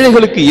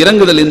 ஏழைகளுக்கு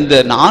இறங்குதல்,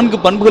 இந்த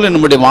 4 பண்புகளை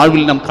நம்முடைய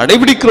வாழ்வில் நாம்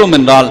கடைபிடிக்கிறோம்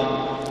என்றால்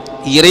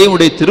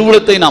இறைவனுடைய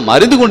திருவுளத்தை நாம்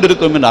அறிந்து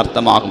கொண்டிருக்கிறோம் என்று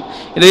அர்த்தமாகும்.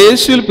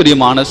 இயேசுவில்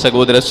பிரியமான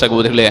சகோதர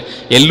சகோதரிகளே,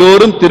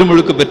 எல்லோரும்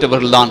திருமுழுக்கு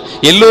பெற்றவர்கள் தான்,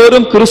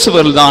 எல்லோரும்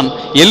கிறிஸ்துவர்கள் தான்,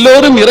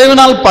 எல்லோரும்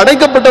இறைவனால்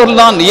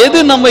படைக்கப்பட்டவர்கள் தான். எது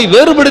நம்மை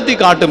வேறுபடுத்தி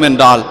காட்டும்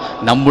என்றால்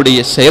நம்முடைய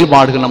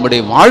செயல்பாடுகள்,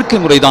 நம்முடைய வாழ்க்கை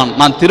முறைதான்.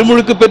 நான்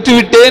திருமுழுக்கு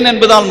பெற்றுவிட்டேன்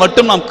என்பதால்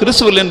மட்டும் நாம்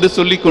கிறிஸ்துவர்கள் என்று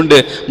சொல்லிக்கொண்டு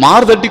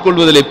மார்தட்டி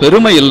கொள்வதிலே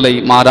பெருமை இல்லை.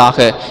 மாறாக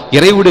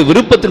இறைவனுடைய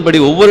விருப்பத்தின்படி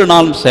ஒவ்வொரு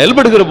நாளும்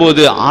செயல்படுகிற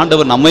போது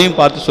ஆண்டவர் நம்மையும்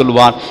பார்த்து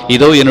சொல்வார்,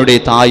 இதோ என்னுடைய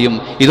தாயும்,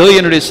 இதோ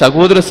என்னுடைய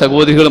சகோதர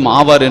சகோதரிகளும்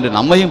ஆவார் என்று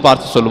நம்மையும்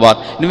பார்த்து சொல்வார்.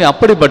 எனவே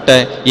அப்படிப்பட்ட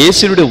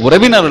இயேசுவினுடைய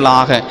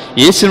உறவினர்களாக,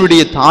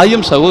 இயேசுவினுடைய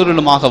தாயும்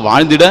சகோதரனுமாக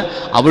வாழ்ந்திட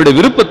அவருடைய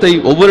விருப்பத்தை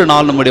ஒவ்வொரு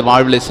நாளும் நம்முடைய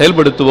வாழ்விலே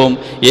செயல்படுத்துவோம்.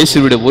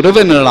 இயேசுவினுடைய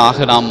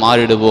உறவினர்களாக நாம்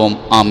மாறிடுவோம்.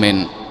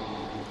 ஆமென்.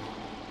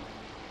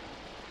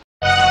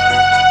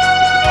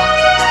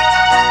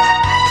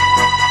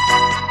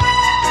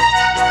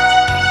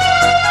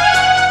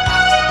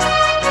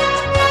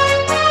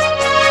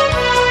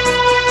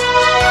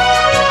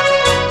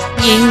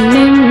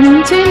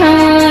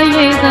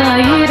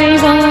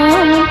 இறைவா,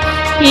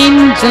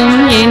 என்றும்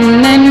என்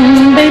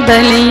அன்பை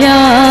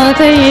பலியாக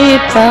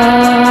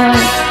ஏற்பார்.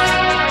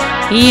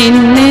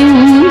 என்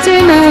நெஞ்சு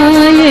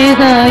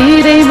நாயகா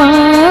இறைவா,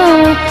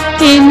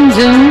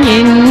 என்றும்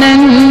என்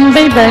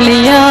அன்பை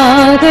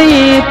பலியாக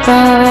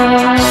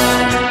ஏற்பார்.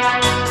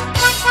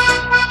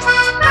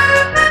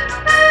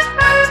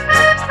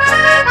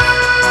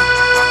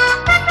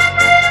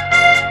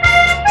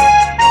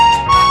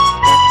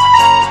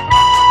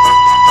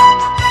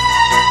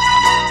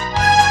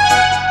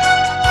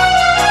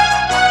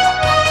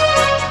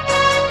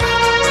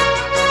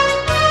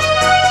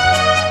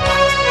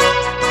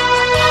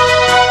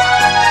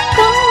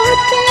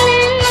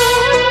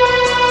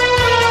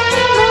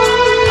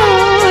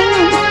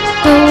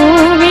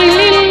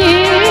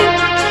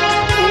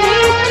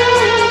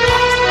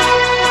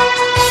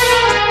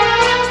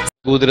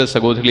 சகோதர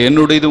சகோதரிகள்,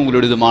 என்னுடையது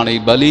உங்களுடையதுமான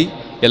பலி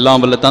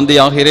எல்லாம் வல்ல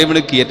தந்தையாக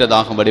இறைவனுக்கு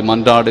ஏற்றதாகும்படி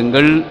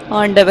மன்றாடுங்கள்.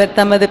 ஆண்டவர்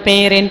தமது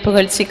பெயரின்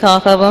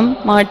புகழ்ச்சிக்காகவும்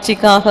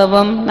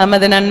மாட்சிக்காகவும்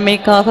நமது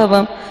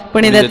நன்மைக்காகவும்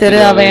புனித திரு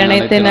அவை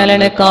அனைத்து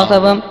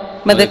நலனுக்காகவும்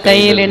மது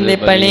கையில் இருந்து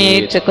பலியை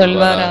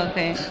ஏற்றுக்கொள்வாராக.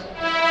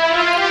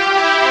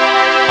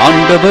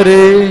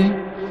 ஆண்டவரே,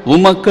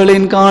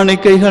 உமக்களின்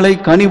காணிக்கைகளை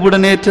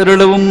கனிவுடன்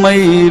ஏற்றருள உம்மை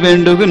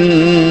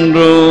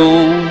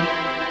வேண்டுகின்றோம்.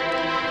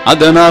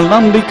 அதனால்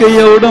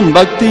நம்பிக்கையோடும்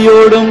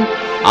பக்தியோடும்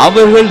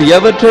அவர்கள்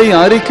எவற்றை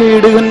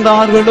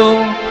அறிக்கையிடுகின்றார்களோ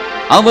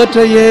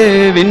அவற்றையே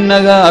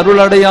விண்ணக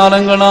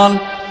அருளடையாளங்களால்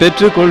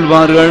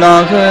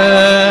பெற்றுக்கொள்வார்களாக.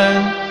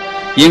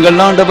 எங்கள்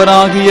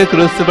ஆண்டவராகிய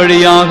கிறிஸ்து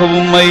வழியாக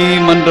உம்மை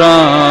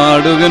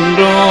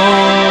மன்றாடுகின்றோம்.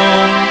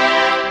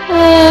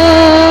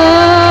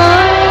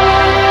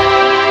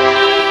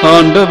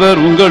 ஆண்டவர்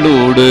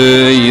உங்களோடு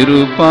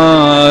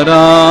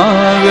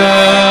இருப்பாராக.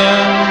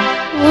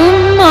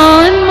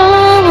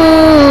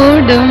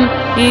 ஆன்மாவோடும்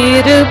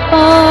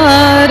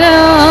இருப்பாராக.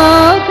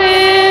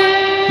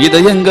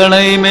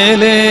 இதயங்களை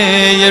மேலே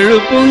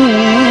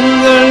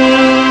எழுப்புங்கள்.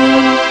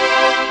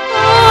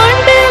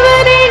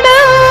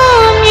 ஆண்டவரிடம்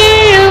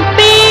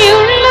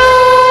எழுப்பியுள்ளோம்.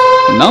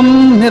 நம்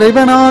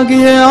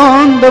இறைவனாகிய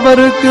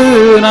ஆண்டவருக்கு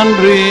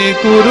நன்றி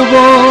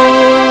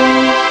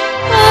கூறுவோம்.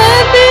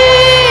 அது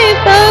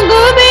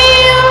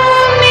தகுதியும்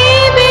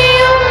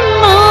நீதியும்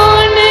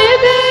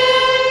ஆனது.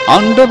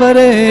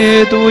 ஆண்டவரே,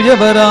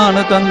 தூயவரான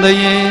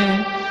தந்தையே,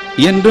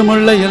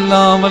 என்றுமுள்ள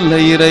எல்லாம் வல்ல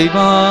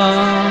இறைவா,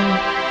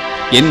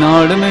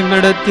 எந்நாளும்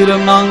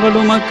எவ்விடத்திலும் நாங்கள்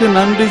உமக்கு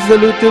நன்றி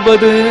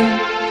செலுத்துவது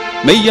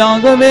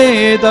மெய்யாகவே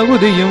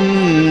தகுதியும்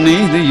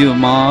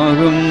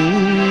நீதியுமாகும்.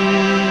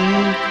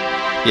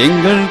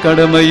 எங்கள்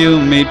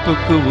கடமையும்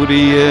மீட்புக்கு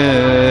உரிய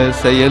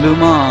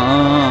செயலுமாகும்.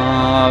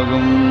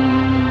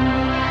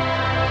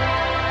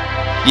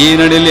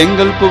 ஏனெனில்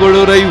எங்கள்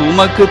புகழுரை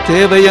உமக்கு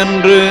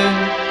தேவையன்று,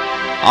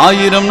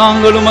 ஆயிரம்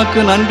நாங்கள்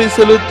உமக்கு நன்றி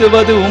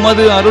செலுத்துவது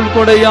உமது அருள்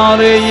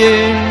கொடையாலேயே.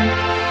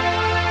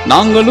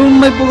 நாங்கள்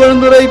உம்மை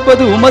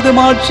புகழ்ந்துரைப்பது உமது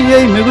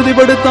மாட்சியை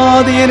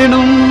மிகுதிப்படுத்தாது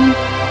எனினும்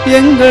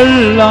எங்கள்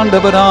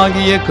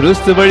ஆண்டவராகிய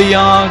கிறிஸ்து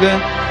வழியாக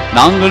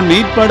நாங்கள்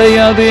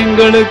மீட்படையாது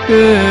எங்களுக்கு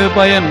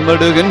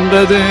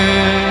பயன்படுகின்றது.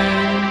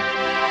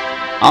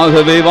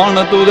 ஆகவே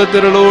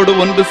வானதூதத்திரளோடு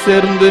ஒன்று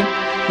சேர்ந்து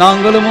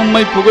நாங்களும்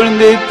உம்மை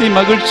புகழ்ந்தேத்தி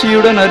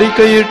மகிழ்ச்சியுடன்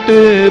அறிக்கையிட்டு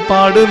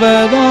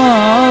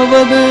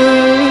பாடுவதாவது: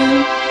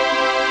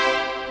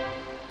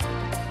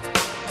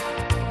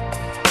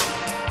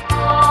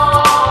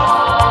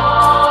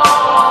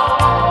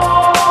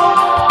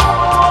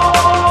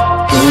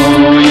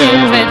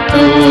 தூயவர்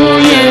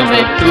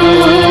தூயவர்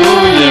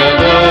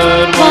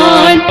தூயவர்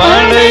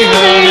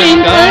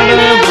வான்படைகளின்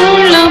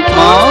கடவுளம்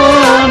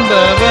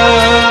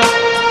ஆண்டவர்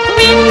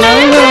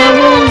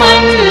விண்ணகமும்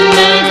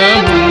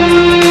மண்ணகமும்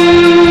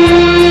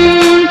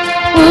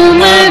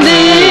உமது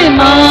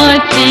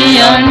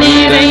மாட்சியால்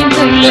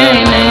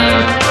நிறைந்துள்ளன.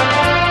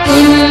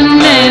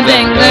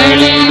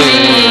 உன்னதங்களிலே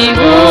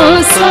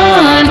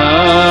ஓசானா,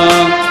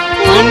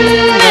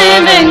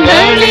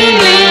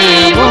 உன்னதங்களிலே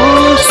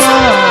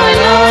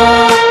ஓசானா.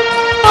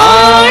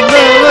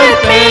 ஆண்டவர்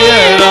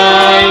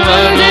பெயரால்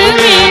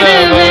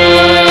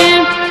வருகிறவர்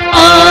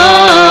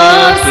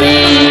ஆசி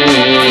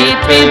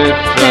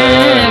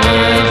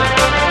பெற்றவர்.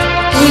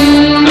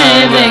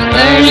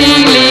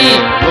 உன்னதங்களிலே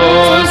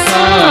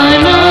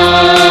ஓசானா,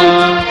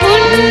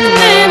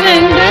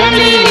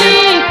 உன்னதங்களிலே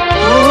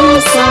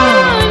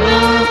ஓசானா.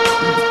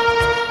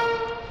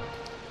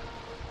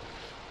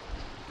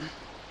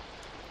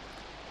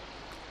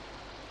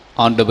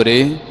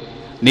 ஆண்டவரே,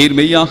 நீர்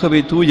மெய்யாகவே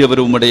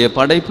தூயவர். உம்முடைய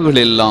படைப்புகள்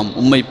எல்லாம்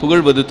உம்மை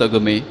புகழ்வது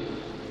தகுமே.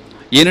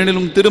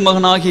 ஏனெனிலும்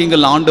திருமகனாகி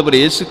எங்கள் ஆண்டவர்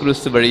இயேசு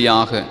கிறிஸ்து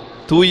வழியாக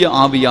தூய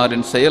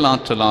ஆவியாரின்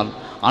செயலாற்றலால்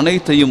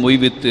அனைத்தையும்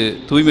உய்வித்து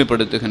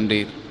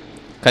தூய்மைப்படுத்துகின்றீர்.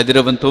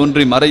 கதிரவன்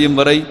தோன்றி மறையும்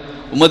வரை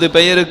உமது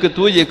பெயருக்கு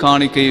தூய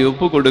காணிக்கையை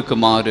ஒப்பு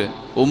கொடுக்குமாறு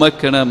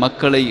உமக்கென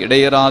மக்களை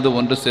இடையராது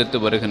ஒன்று சேர்த்து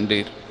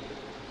வருகின்றீர்.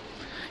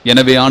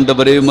 எனவே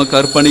ஆண்டவரே, உமக்கு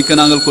அர்ப்பணிக்க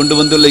நாங்கள் கொண்டு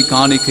வந்துள்ள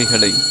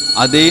காணிக்கைகளை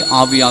அதே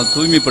ஆவியால்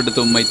தூய்மைப்படுத்த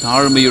உம்மை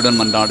தாழ்மையுடன்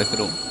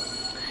மன்றாடுகிறோம்.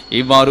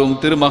 இவ்வாறும்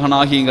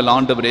திருமகனாகி எங்கள்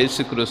ஆண்டவர்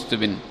இயேசு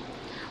கிறிஸ்துவின்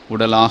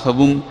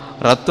உடலாகவும்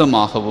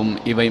இரத்தமாகவும்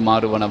இவை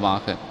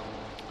மாறுவனவாக.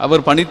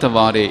 அவர்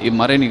பணித்தவாறே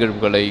இம்மறை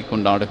நிகழ்வுகளை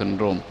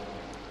கொண்டாடுகின்றோம்.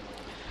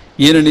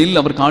 ஏனெனில்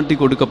அவர் காட்டி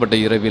கொடுக்கப்பட்ட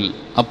இரவில்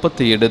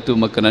அப்பத்தை எடுத்து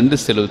உமக்கு நன்றி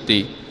செலுத்தி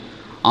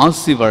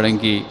ஆசி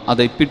வழங்கி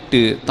அதை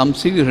பிட்டு தம்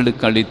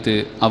சீடர்களுக்கு அளித்து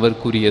அவர்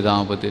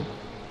கூறியதாவது: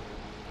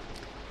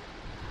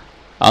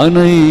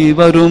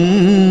 அனைவரும்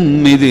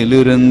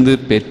இதிலிருந்து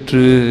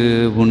பெற்று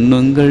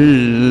உண்ணுங்கள்.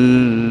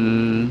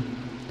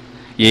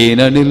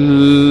 ஏனெனில்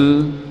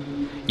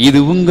இது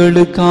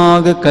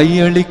உங்களுக்காக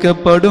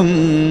கையளிக்கப்படும்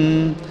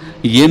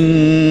என்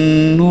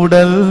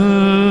உடல்.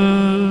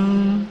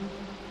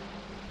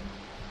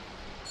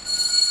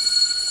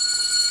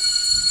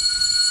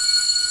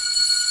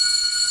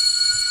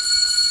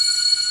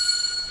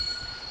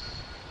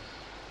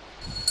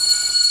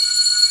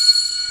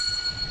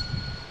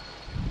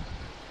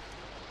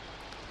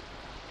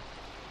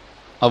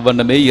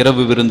 அவ்வண்ணமே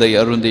இரவு விருந்தை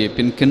அருந்திய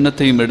பின்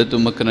கிண்ணத்தையும் எடுத்து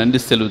உமக்கு நன்றி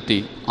செலுத்தி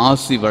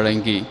ஆசி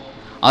வழங்கி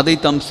அதை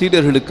தம்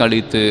சீடர்களுக்கு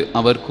அளித்து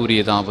அவர்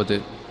கூறியதாவது: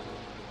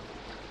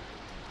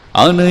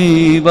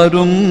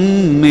 அனைவரும்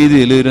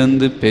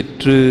இதிலிருந்து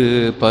பெற்று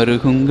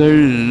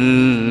பருகுங்கள்.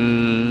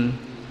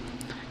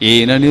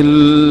 ஏனெனில்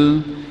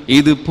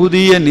இது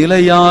புதிய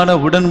நிலையான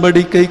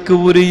உடன்படிக்கைக்கு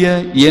உரிய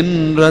என்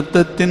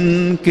இரத்தத்தின்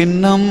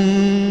கிண்ணம்.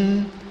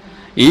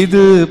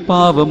 இது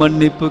பாவ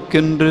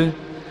மன்னிப்புக்கென்று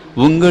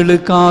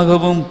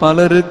உங்களுக்காகவும்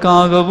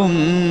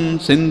பலருக்காகவும்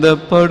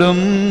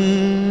சிந்தப்படும்.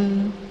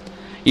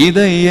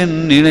 இதை என்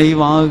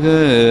நினைவாக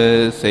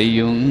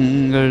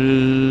செய்யுங்கள்.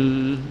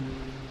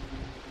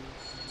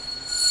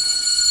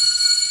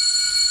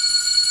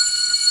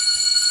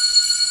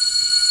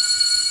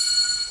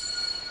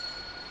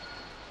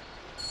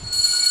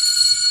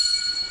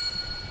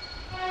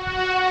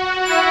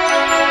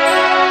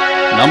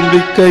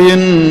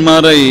 நம்பிக்கையின்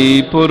மறை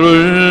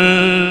பொருள்.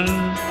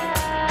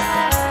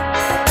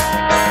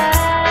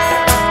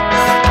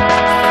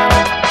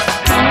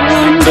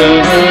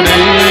 ஆண்டவரே,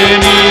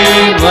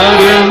 நீர்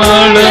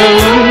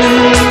வருமளவும்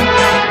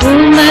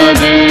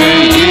உமது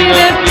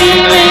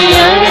இறப்பினை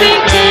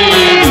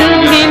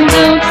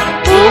அறிக்கையிடுகின்றோம்.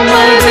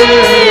 உமது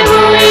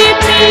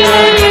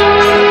உயிர்ப்பினையும்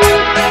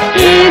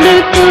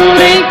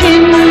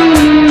எடுத்துரைக்கின்றோம்.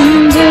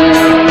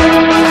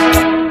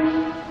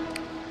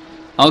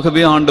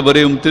 ஆகவே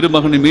ஆண்டவரே, உம்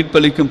திருமகனின்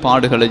மீட்பளிக்கும்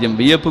பாடுகளையும்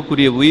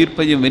வியப்புக்குரிய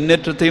உயிர்ப்பையும்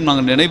விண்ணேற்றத்தையும்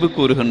நாங்கள் நினைவு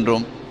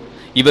கூறுகின்றோம்.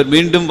 இவர்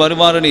மீண்டும்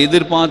வருவார் என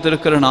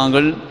எதிர்பார்த்திருக்கிற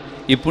நாங்கள்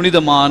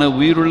இப்புனிதமான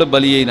உயிருள்ள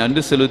பலியை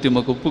நன்றி செலுத்தி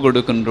உமக்கு ஒப்பு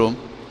கொடுக்கின்றோம்.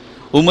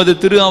 உமது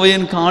திரு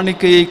அவையின்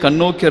காணிக்கையை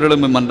கண்ணோக்கி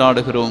அருளும்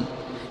மன்றாடுகிறோம்.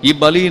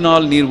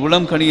 இப்பலியினால் நீர்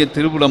உளம் கனிய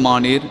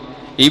திருவுளமானீர்.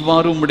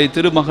 இவ்வாறு உம்முடைய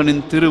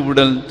திருமகனின் திரு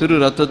உடல் திரு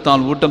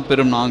இரத்தத்தால் ஊட்டம்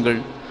பெறும் நாங்கள்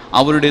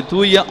அவருடைய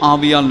தூய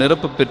ஆவியால்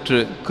நிரப்ப பெற்று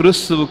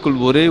கிறிஸ்துவுக்குள்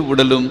ஒரே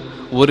உடலும்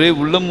ஒரே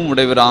உள்ளமும்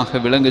உடையவராக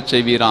விளங்கச்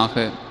செய்வீராக.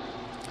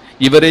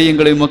 இவரே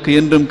எங்களை உமக்கு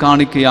என்றும்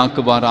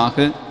காணிக்கையாக்குவாராக.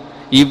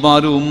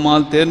 இவ்வாறு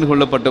உம்மால் தேர்ந்து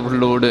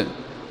கொள்ளப்பட்டவர்களோடு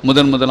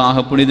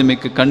முதலாக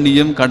புனிதமிக்க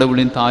கன்னியும்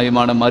கடவுளின்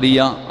தாயுமான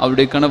மரியா,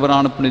 அவருடைய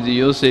கணவரான புனித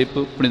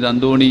யோசேப்பு, புனித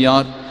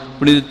அந்தோணியார்,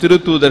 புனித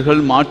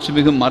திருத்தூதர்கள்,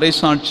 மாட்சிமிகு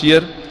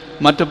மறைசாட்சியர்,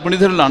 மற்ற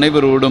புனிதர்கள்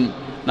அனைவரோடும்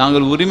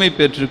நாங்கள் உரிமை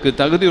பெற்றிற்கு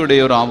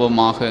தகுதியுடையோர்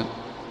ஆவோமாக.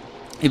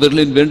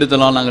 இவர்களின்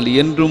வேண்டுதலால் நாங்கள்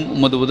என்றும்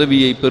உமது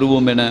உதவியை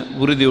பெறுவோம் என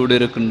உறுதியோடு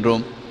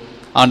இருக்கின்றோம்.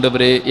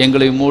 ஆண்டவரே,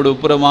 எங்களை உம்மோடு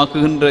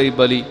ஒப்புரமாக்குகின்ற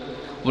இப்பலி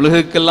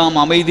உலகுக்கெல்லாம்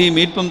அமைதி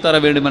மீட்பும் தர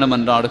வேண்டும் என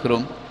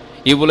மன்றாடுகிறோம்.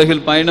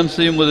 இவ்வுலகில் பயணம்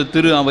செய்யும் போது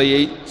திரு அவையை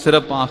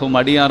சிறப்பாகவும்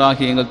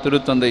அடியாராகி எங்கள்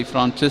திருத்தந்தை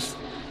பிரான்சிஸ்,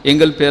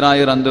 எங்கள்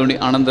பேராயர் அந்தோணி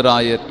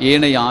அனந்தராயர்,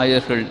 ஏனைய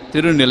ஆயர்கள்,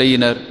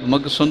 திருநிலையினர்,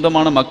 உமக்கு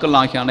சொந்தமான மக்கள்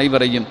ஆகிய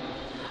அனைவரையும்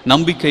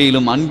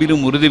நம்பிக்கையிலும்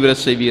அன்பிலும் உறுதி பெற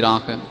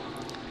செய்வீராக.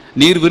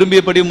 நீர்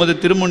விரும்பியபடி உமது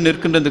திருமுன்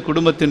நிற்கின்ற இந்த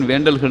குடும்பத்தின்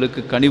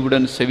வேண்டல்களுக்கு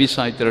கனிவுடன்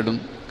செவிசாய் திரடும்.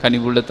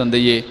 கனிவுள்ள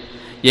தந்தையே,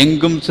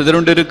 எங்கும்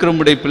சிதறுண்டிருக்கிற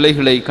உம்முடைய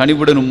பிள்ளைகளை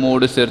கனிவுடன்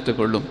உம்மோடு சேர்த்து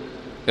கொள்ளும்.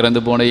 இறந்து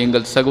போன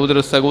எங்கள் சகோதர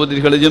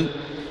சகோதரிகளையும்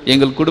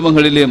எங்கள்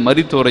குடும்பங்களிலே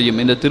மரித்தோரையும்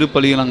இந்த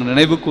திருப்பலியில் நாங்கள்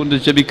நினைவு கூர்ந்து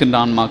ஜெபிக்கின்ற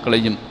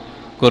ஆன்மாக்களையும்,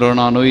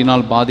 கொரோனா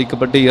நோயினால்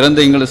பாதிக்கப்பட்டு இறந்த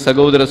எங்கள்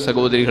சகோதர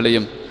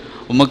சகோதரிகளையும்,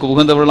 உமக்கு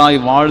உகந்தவர்களாய்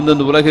வாழ்ந்து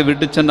அந்த உலகை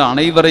விட்டு சென்ற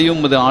அனைவரையும்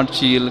உமது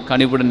ஆட்சியில்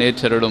கனிவுடன்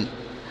ஏற்றருளும்.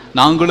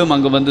 நாங்களும்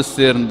அங்கு வந்து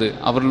சேர்ந்து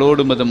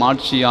அவர்களோடு உமது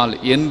ஆட்சியால்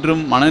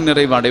என்றும்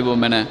மனநிறைவு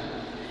அடைவோம் என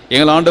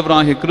எங்கள்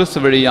ஆண்டவராகிய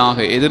கிறிஸ்து வழியாக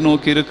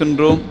எதிர்நோக்கி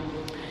இருக்கின்றோம்.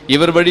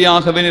 இவர்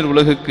வழியாகவே நீர்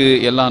உலகுக்கு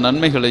எல்லா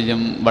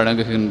நன்மைகளையும்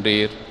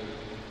வழங்குகின்றீர்.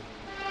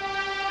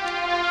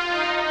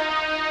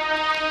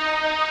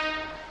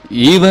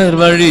 இவர்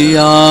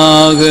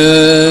வழியாக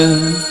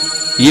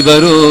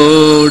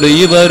இவரோடு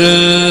இவர்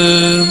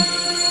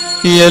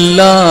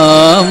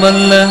எல்லாம்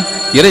வல்ல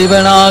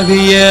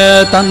இறைவனாகிய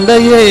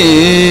தந்தையே,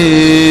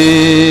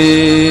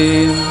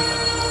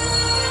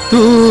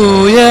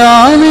 தூய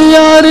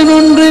ஆவியாரின்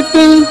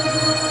ஒன்றிப்பில்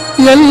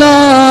எல்லா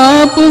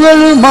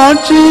புகழும்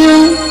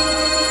ஆட்சியும்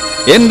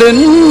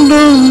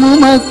என்றென்றும்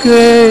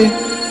உமக்கு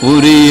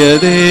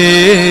உரியதே.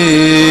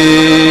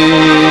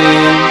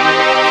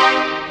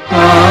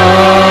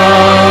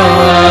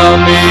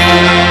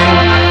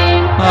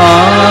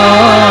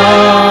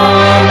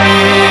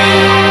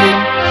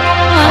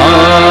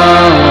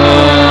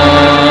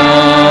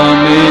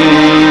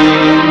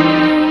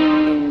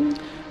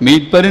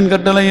 மீட்பரின்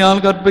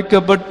கட்டளையால்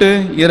கற்பிக்கப்பட்டு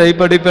இறை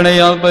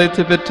படிப்பினையால்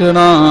பயிற்சி பெற்று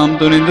நாம்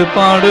துணிந்து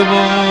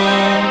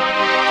பாடுவோம்.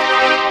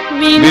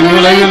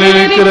 விண்ணுலகில்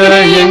இருக்கிற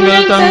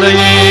எங்கள்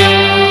தந்தையே,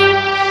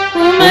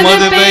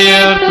 உமது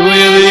பெயர்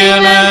தூயது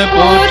என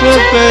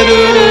போற்றப்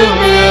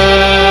பெறுக.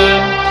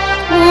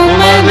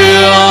 உமது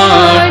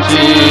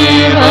ஆட்சி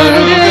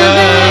வருக.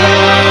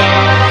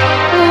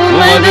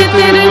 உமது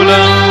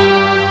திருவுளம்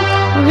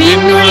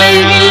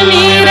விண்ணுலகில்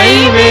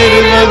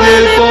நிறைவேறுவது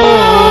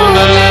போல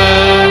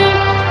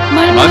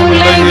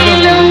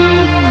மண்ணுலகிலும்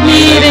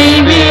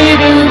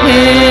நிறைவேறுக.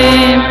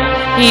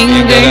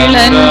 எங்கள்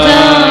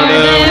அன்றாட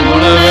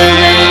உணவை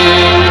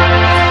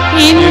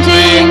இன்று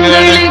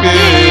எங்களுக்கு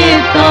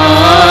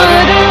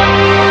தாரும்.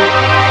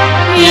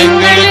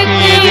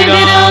 எங்களுக்கு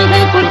எதிராக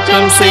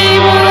குற்றம்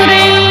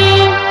செய்வோரை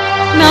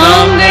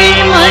நாங்கள்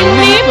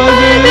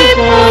மன்னிப்பது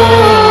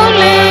போல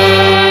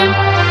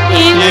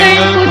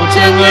எங்கள்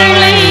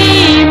குற்றங்களை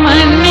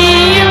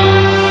மன்னியும்.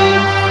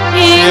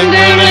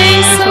 எங்களை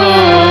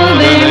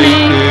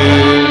சோதனைக்கு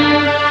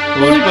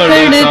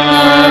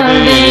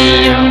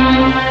உட்படுத்தாதேயும்,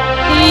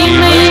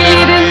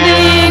 தீமையிலிருந்து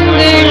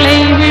எங்களை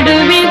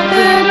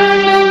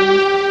விடுவித்தருளும்.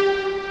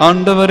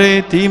 ஆண்டவரே,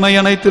 தீமை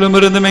அனைத்திலும்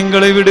இருந்தும்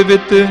எங்களை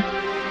விடுவித்து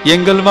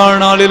எங்கள்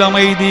வாழ்நாளில்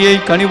அமைதியை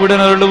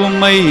கனிவுடன் அருளும்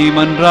உம்மை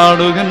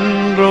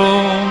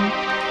மன்றாடுகின்றோம்.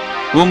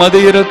 உமது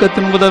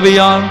இரக்கத்தின்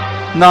உதவியால்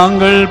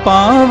நாங்கள்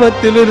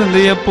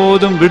பாவத்திலிருந்து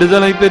எப்போதும்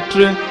விடுதலை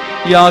பெற்று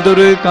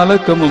யாதொரு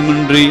கலக்கமும்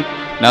இன்றி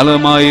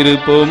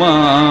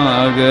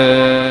நலமாயிருப்போமாக.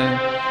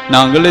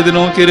 நாங்கள்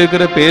எதிர்நோக்கி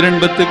இருக்கிற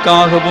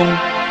பேரின்பத்துக்காகவும்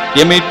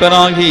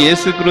எமைப்பராகி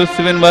இயேசு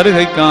கிறிஸ்துவின்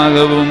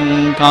வருகைக்காகவும்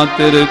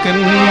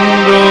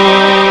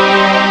காத்திருக்கின்றோம்.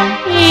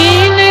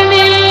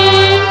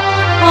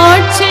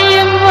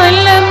 ஆட்சியும்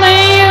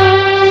வல்லமையும்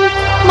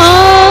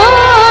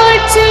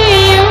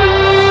மாட்சியும்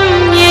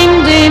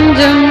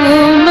என்றென்றும்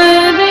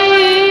உமதே.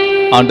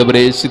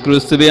 ஆண்டவரே இயேசு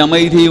கிறிஸ்துவே,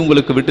 அமைதியை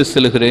உங்களுக்கு விட்டு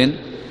செல்கிறேன்,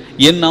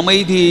 என்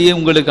அமைதியை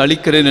உங்களுக்கு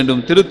அளிக்கிறேன்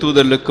என்றும்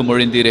திருத்தூதர்களுக்கு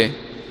மொழிந்தீரே.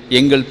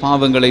 எங்கள்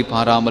பாவங்களை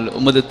பாராமல்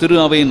உமது திரு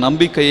அவையின்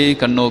நம்பிக்கையை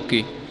கண்ணோக்கி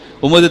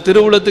உமது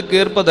திருவுளத்துக்கு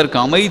ஏற்பதற்கு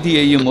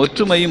அமைதியையும்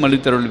ஒற்றுமையும்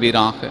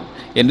அளித்தருள்வீராக.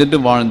 என்றென்று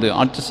வாழ்ந்து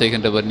ஆட்சி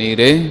செய்கின்றவர்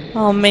நீரே.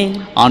 ஆமென்.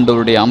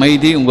 ஆண்டவருடைய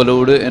அமைதி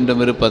உங்களோடு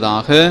என்றும்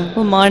இருப்பதாக,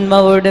 உம்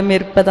ஆன்மாவோடும்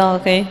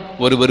இருப்பதாக.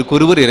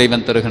 ஒருவருக்கொருவர்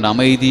இறைவன் தருகின்ற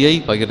அமைதியை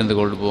பகிர்ந்து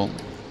கொள்வோம்.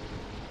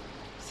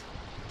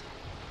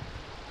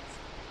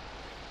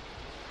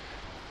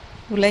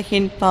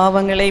 உலகின்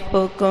பாவங்களை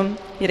போக்கும்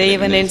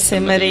இறைவனின்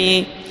செம்மறியே,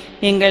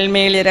 எங்கள்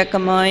மேல்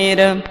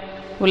இரக்கமாயிரும்.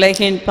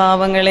 உலகின்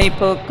பாவங்களை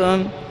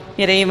போக்கும்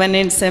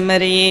இறைவனின்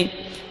செம்மறியே,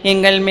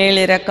 எங்கள் மேல்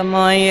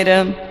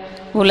இரக்கமாயிரும்.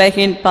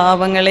 உலகின்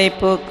பாவங்களை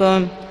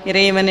போக்கும்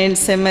இறைவனின்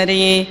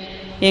செம்மறியே,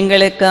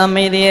 எங்களுக்கு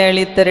அமைதியை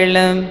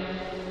அளித்தருளும்.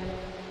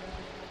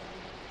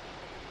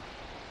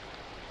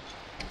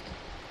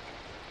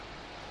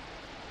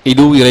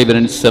 இதோ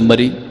இறைவனின்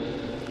செம்மறி,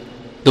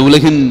 இந்த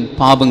உலகின்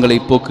பாவங்களை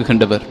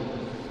போக்குகின்றவர்.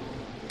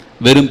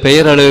 வெறும்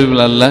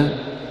பெயரளவில் அல்ல,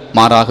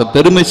 மாறாக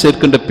பெருமை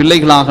சேர்க்கின்ற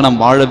பிள்ளைகளாக நாம்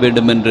வாழ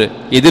வேண்டும் என்று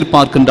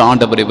எதிர்பார்க்கின்ற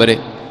ஆண்டவர் இவரே.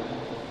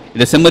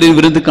 இந்த செம்மறியின்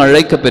விருந்துக்கு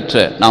அழைக்க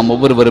பெற்ற நாம்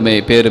ஒவ்வொருவருமே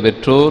பேறு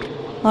பெற்றோர்.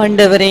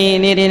 ஆண்டவரே,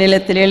 நீர்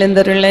நிலத்தில்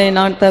எழுந்தருள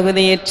நான்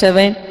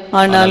தகுதியேற்றவன்.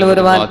 ஆனால்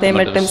ஒரு வார்த்தை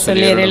மட்டும்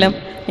சொல்லியறிலும்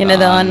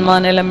எனது ஆன்மா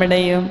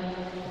நலமடையும்.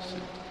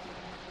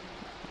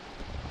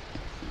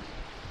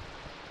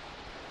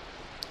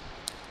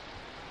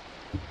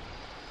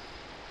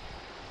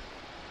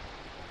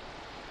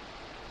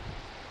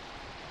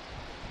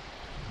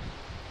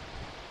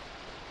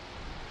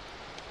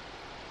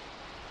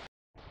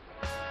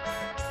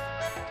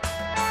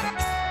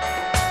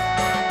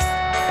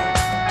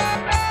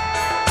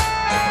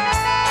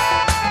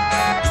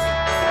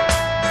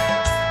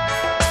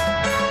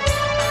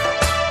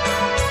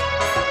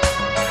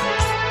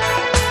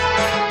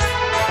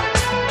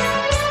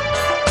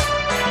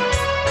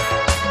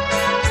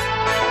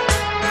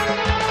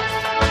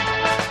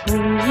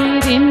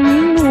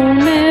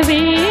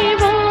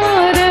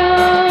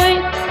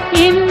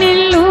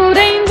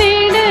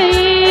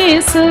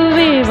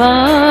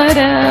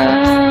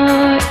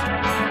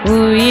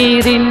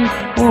 உயிரின்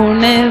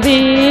உணவே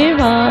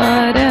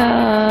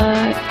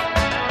வாராய்,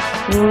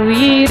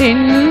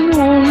 உயிரின்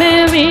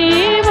உணவே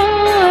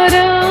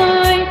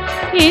வாராய்,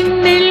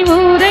 என்னில்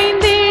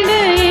உறைந்திட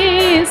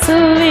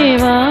இயேசுவே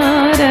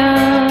வாராய்,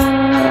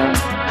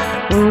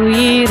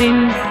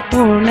 உயிரின்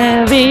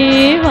உணவே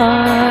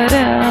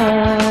வாராய்.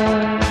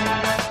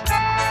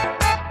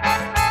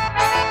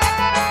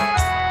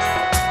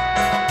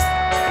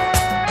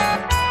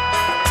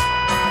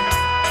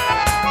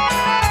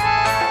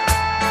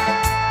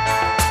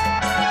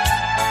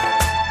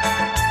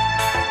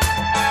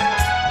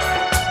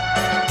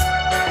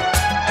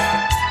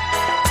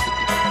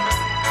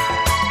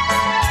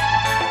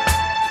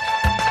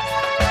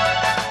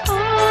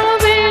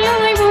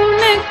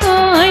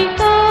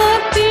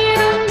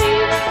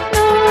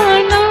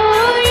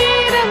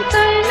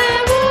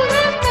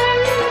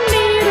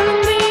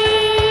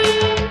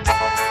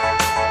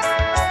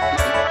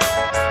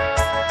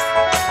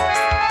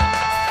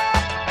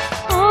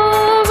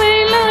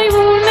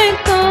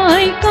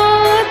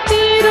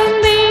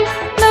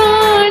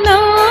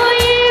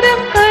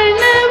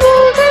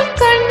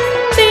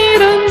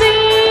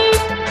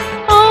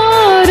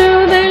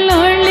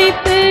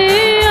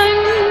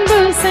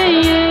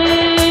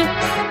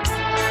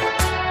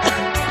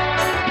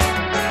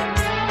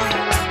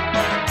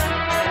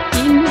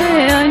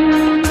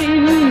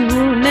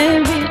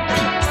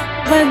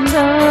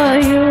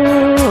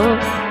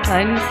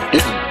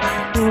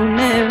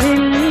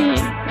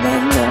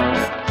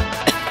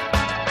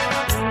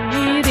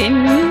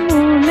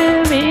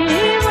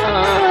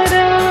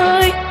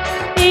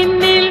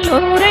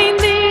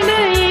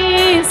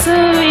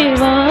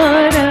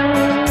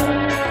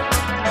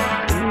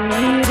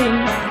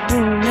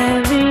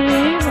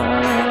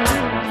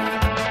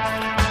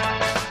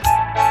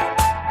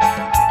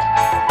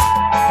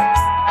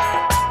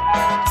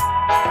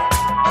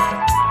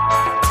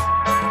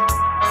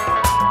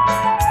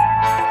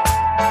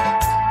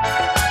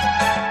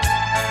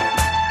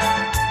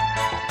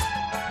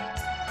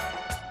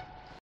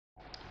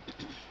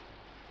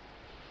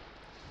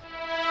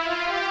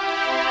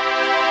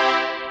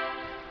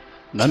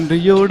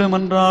 நன்றியோடு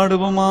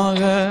மன்றாடுவோமாக.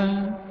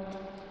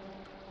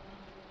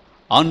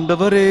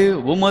 ஆண்டவரே,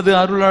 உமது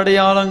அருள்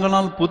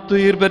அடையாளங்களால்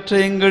புத்துயிர் பெற்ற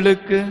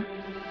எங்களுக்கு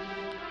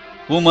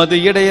உமது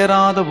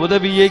இடையறாத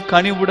உதவியை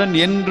கனிவுடன்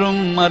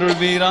என்றும்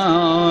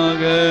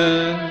அருள்வீராக.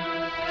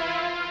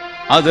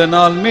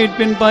 அதனால்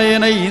மீட்பின்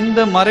பயனை இந்த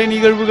மறை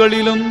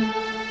நிகழ்வுகளிலும்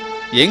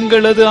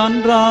எங்களது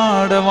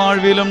அன்றாட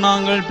வாழ்விலும்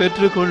நாங்கள்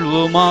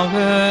பெற்றுக்கொள்வோமாக.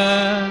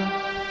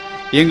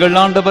 எங்கள்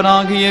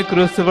ஆண்டவராகிய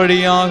கிறிஸ்து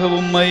வழியாக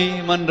உம்மை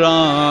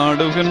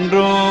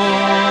மன்றாடுகின்றோம்.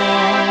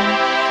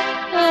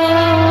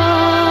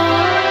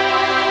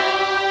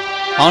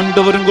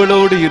 ஆண்டவர்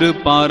உங்களோடு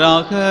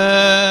இருப்பாராக.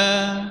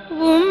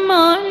 உம்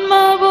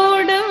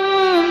ஆன்மாவோடும்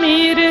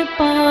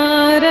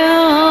இருப்பாராக.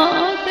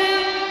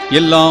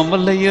 எல்லாம்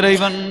வல்ல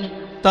இறைவன்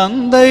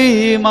தந்தை,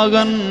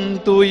 மகன்,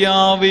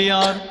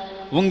 தூயாவியார்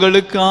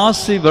உங்களுக்கு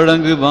ஆசி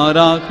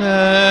வழங்குவாராக.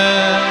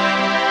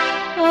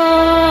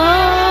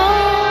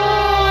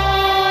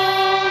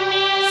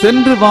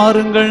 சென்று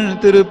வாருங்கள்,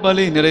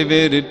 திருப்பலி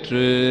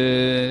நிறைவேறிற்று.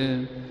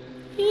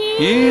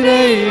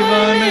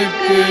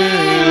 இறைவனுக்கு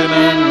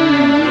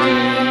நன்றி.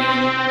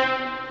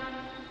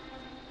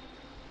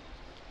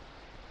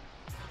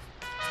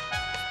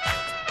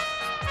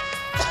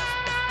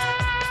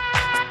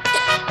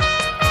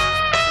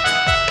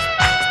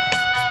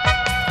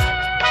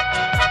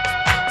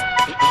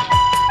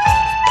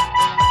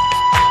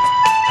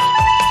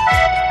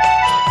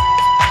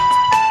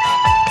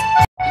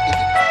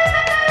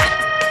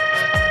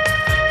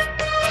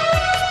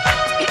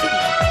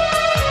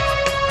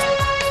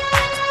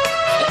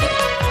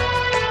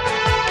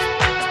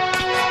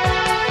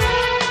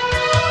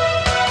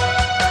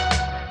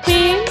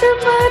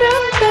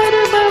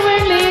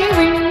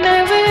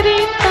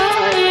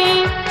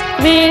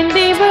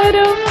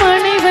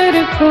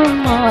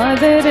 அனைவருக்கும்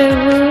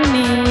ஆதரவு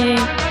நீயே.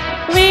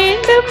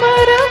 வேண்டும்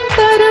வரம்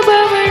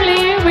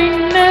தருபவளே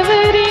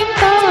விண்ணவரின்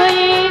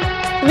தாயே,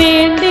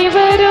 வேண்டி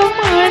வரும்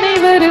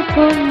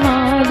அனைவருக்கும்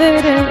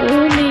ஆதரவு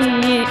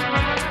நீயே.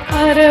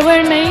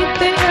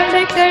 அரவணைத்து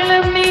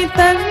அடைக்கலம் நீ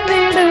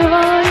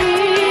தந்திடுவாயே,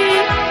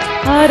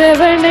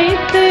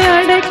 அரவணைத்து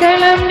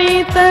அடைக்கலம் நீ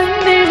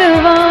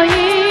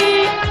தந்திடுவாயே.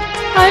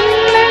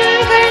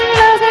 அல்லல்கள்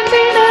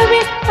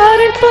அகன்றிடவே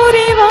அருள்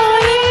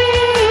புரிவாயே.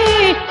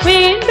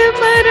 வேண்டும்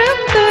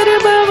வரம்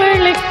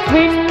தருபவளே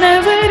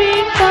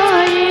விண்ணவரின்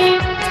தாயே,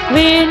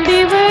 வேண்டி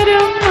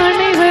வரும்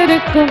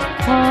அனைவருக்கும்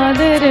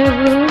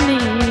ஆதரவு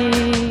நீயே.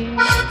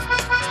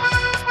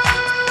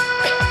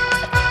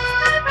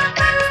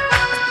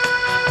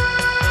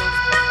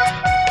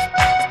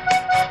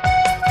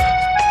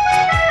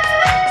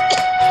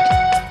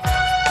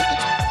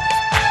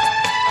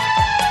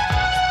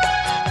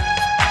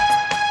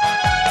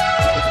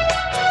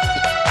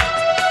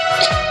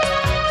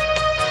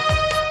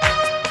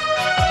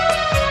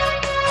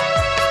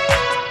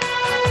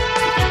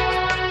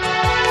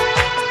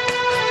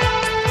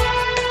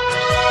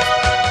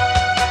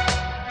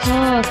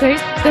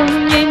 கட்டும்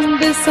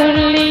என்று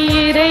சொல்லி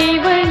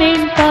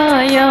இறைவனின்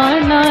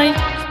தாயானாய்,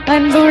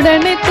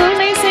 அன்புடனே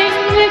துணை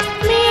சென்று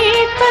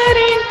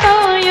மீட்பரின்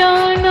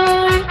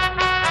தாயானாய்.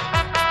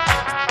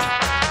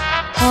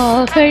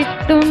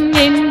 ஆகட்டும்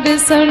என்று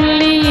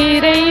சொல்லி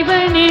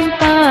இறைவனின்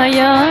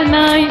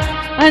தாயானாய்,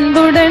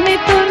 அன்புடனே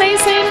துணை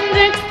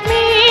சென்று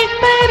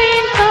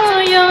மீட்பரின்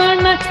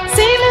தாயானாய்.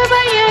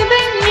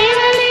 சிலுவையதன்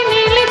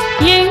நிழலினிலே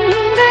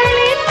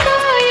எங்களின்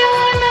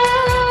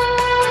தாயானாய்,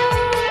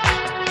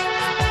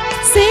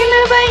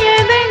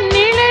 சிலுவையதன்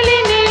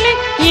நிழலினிலே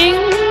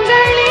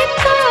எங்களின்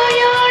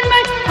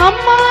தாயானாய்.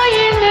 அம்மா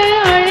என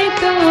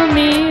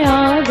அழைத்தோமே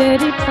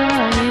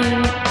ஆதரிப்பாயே.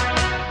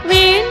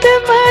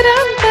 வேண்டும்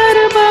வரம்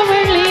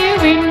தருபவளே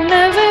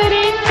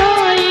விண்ணவரின்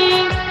தாயே,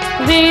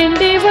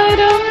 வேண்டி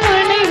வரும்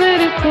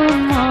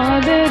அனைவருக்கும்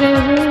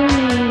ஆதரவு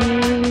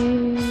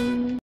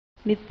நீயே.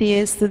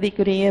 நித்திய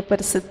ஸ்துதிக்குரிய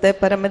பரிசுத்த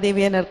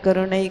பரமதிவ்ய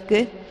நற்கருணைக்கு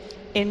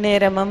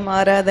எந்நேரமும்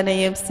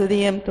ஆராதனையும்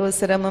ஸ்துதியும்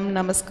தோசரமும்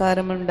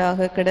நமஸ்காரம்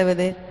உண்டாக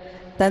கிடவது.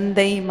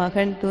 தந்தை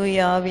மகன் தூய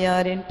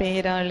ஆவியாரின்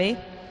பெயராலே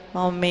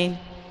ஆமேன்.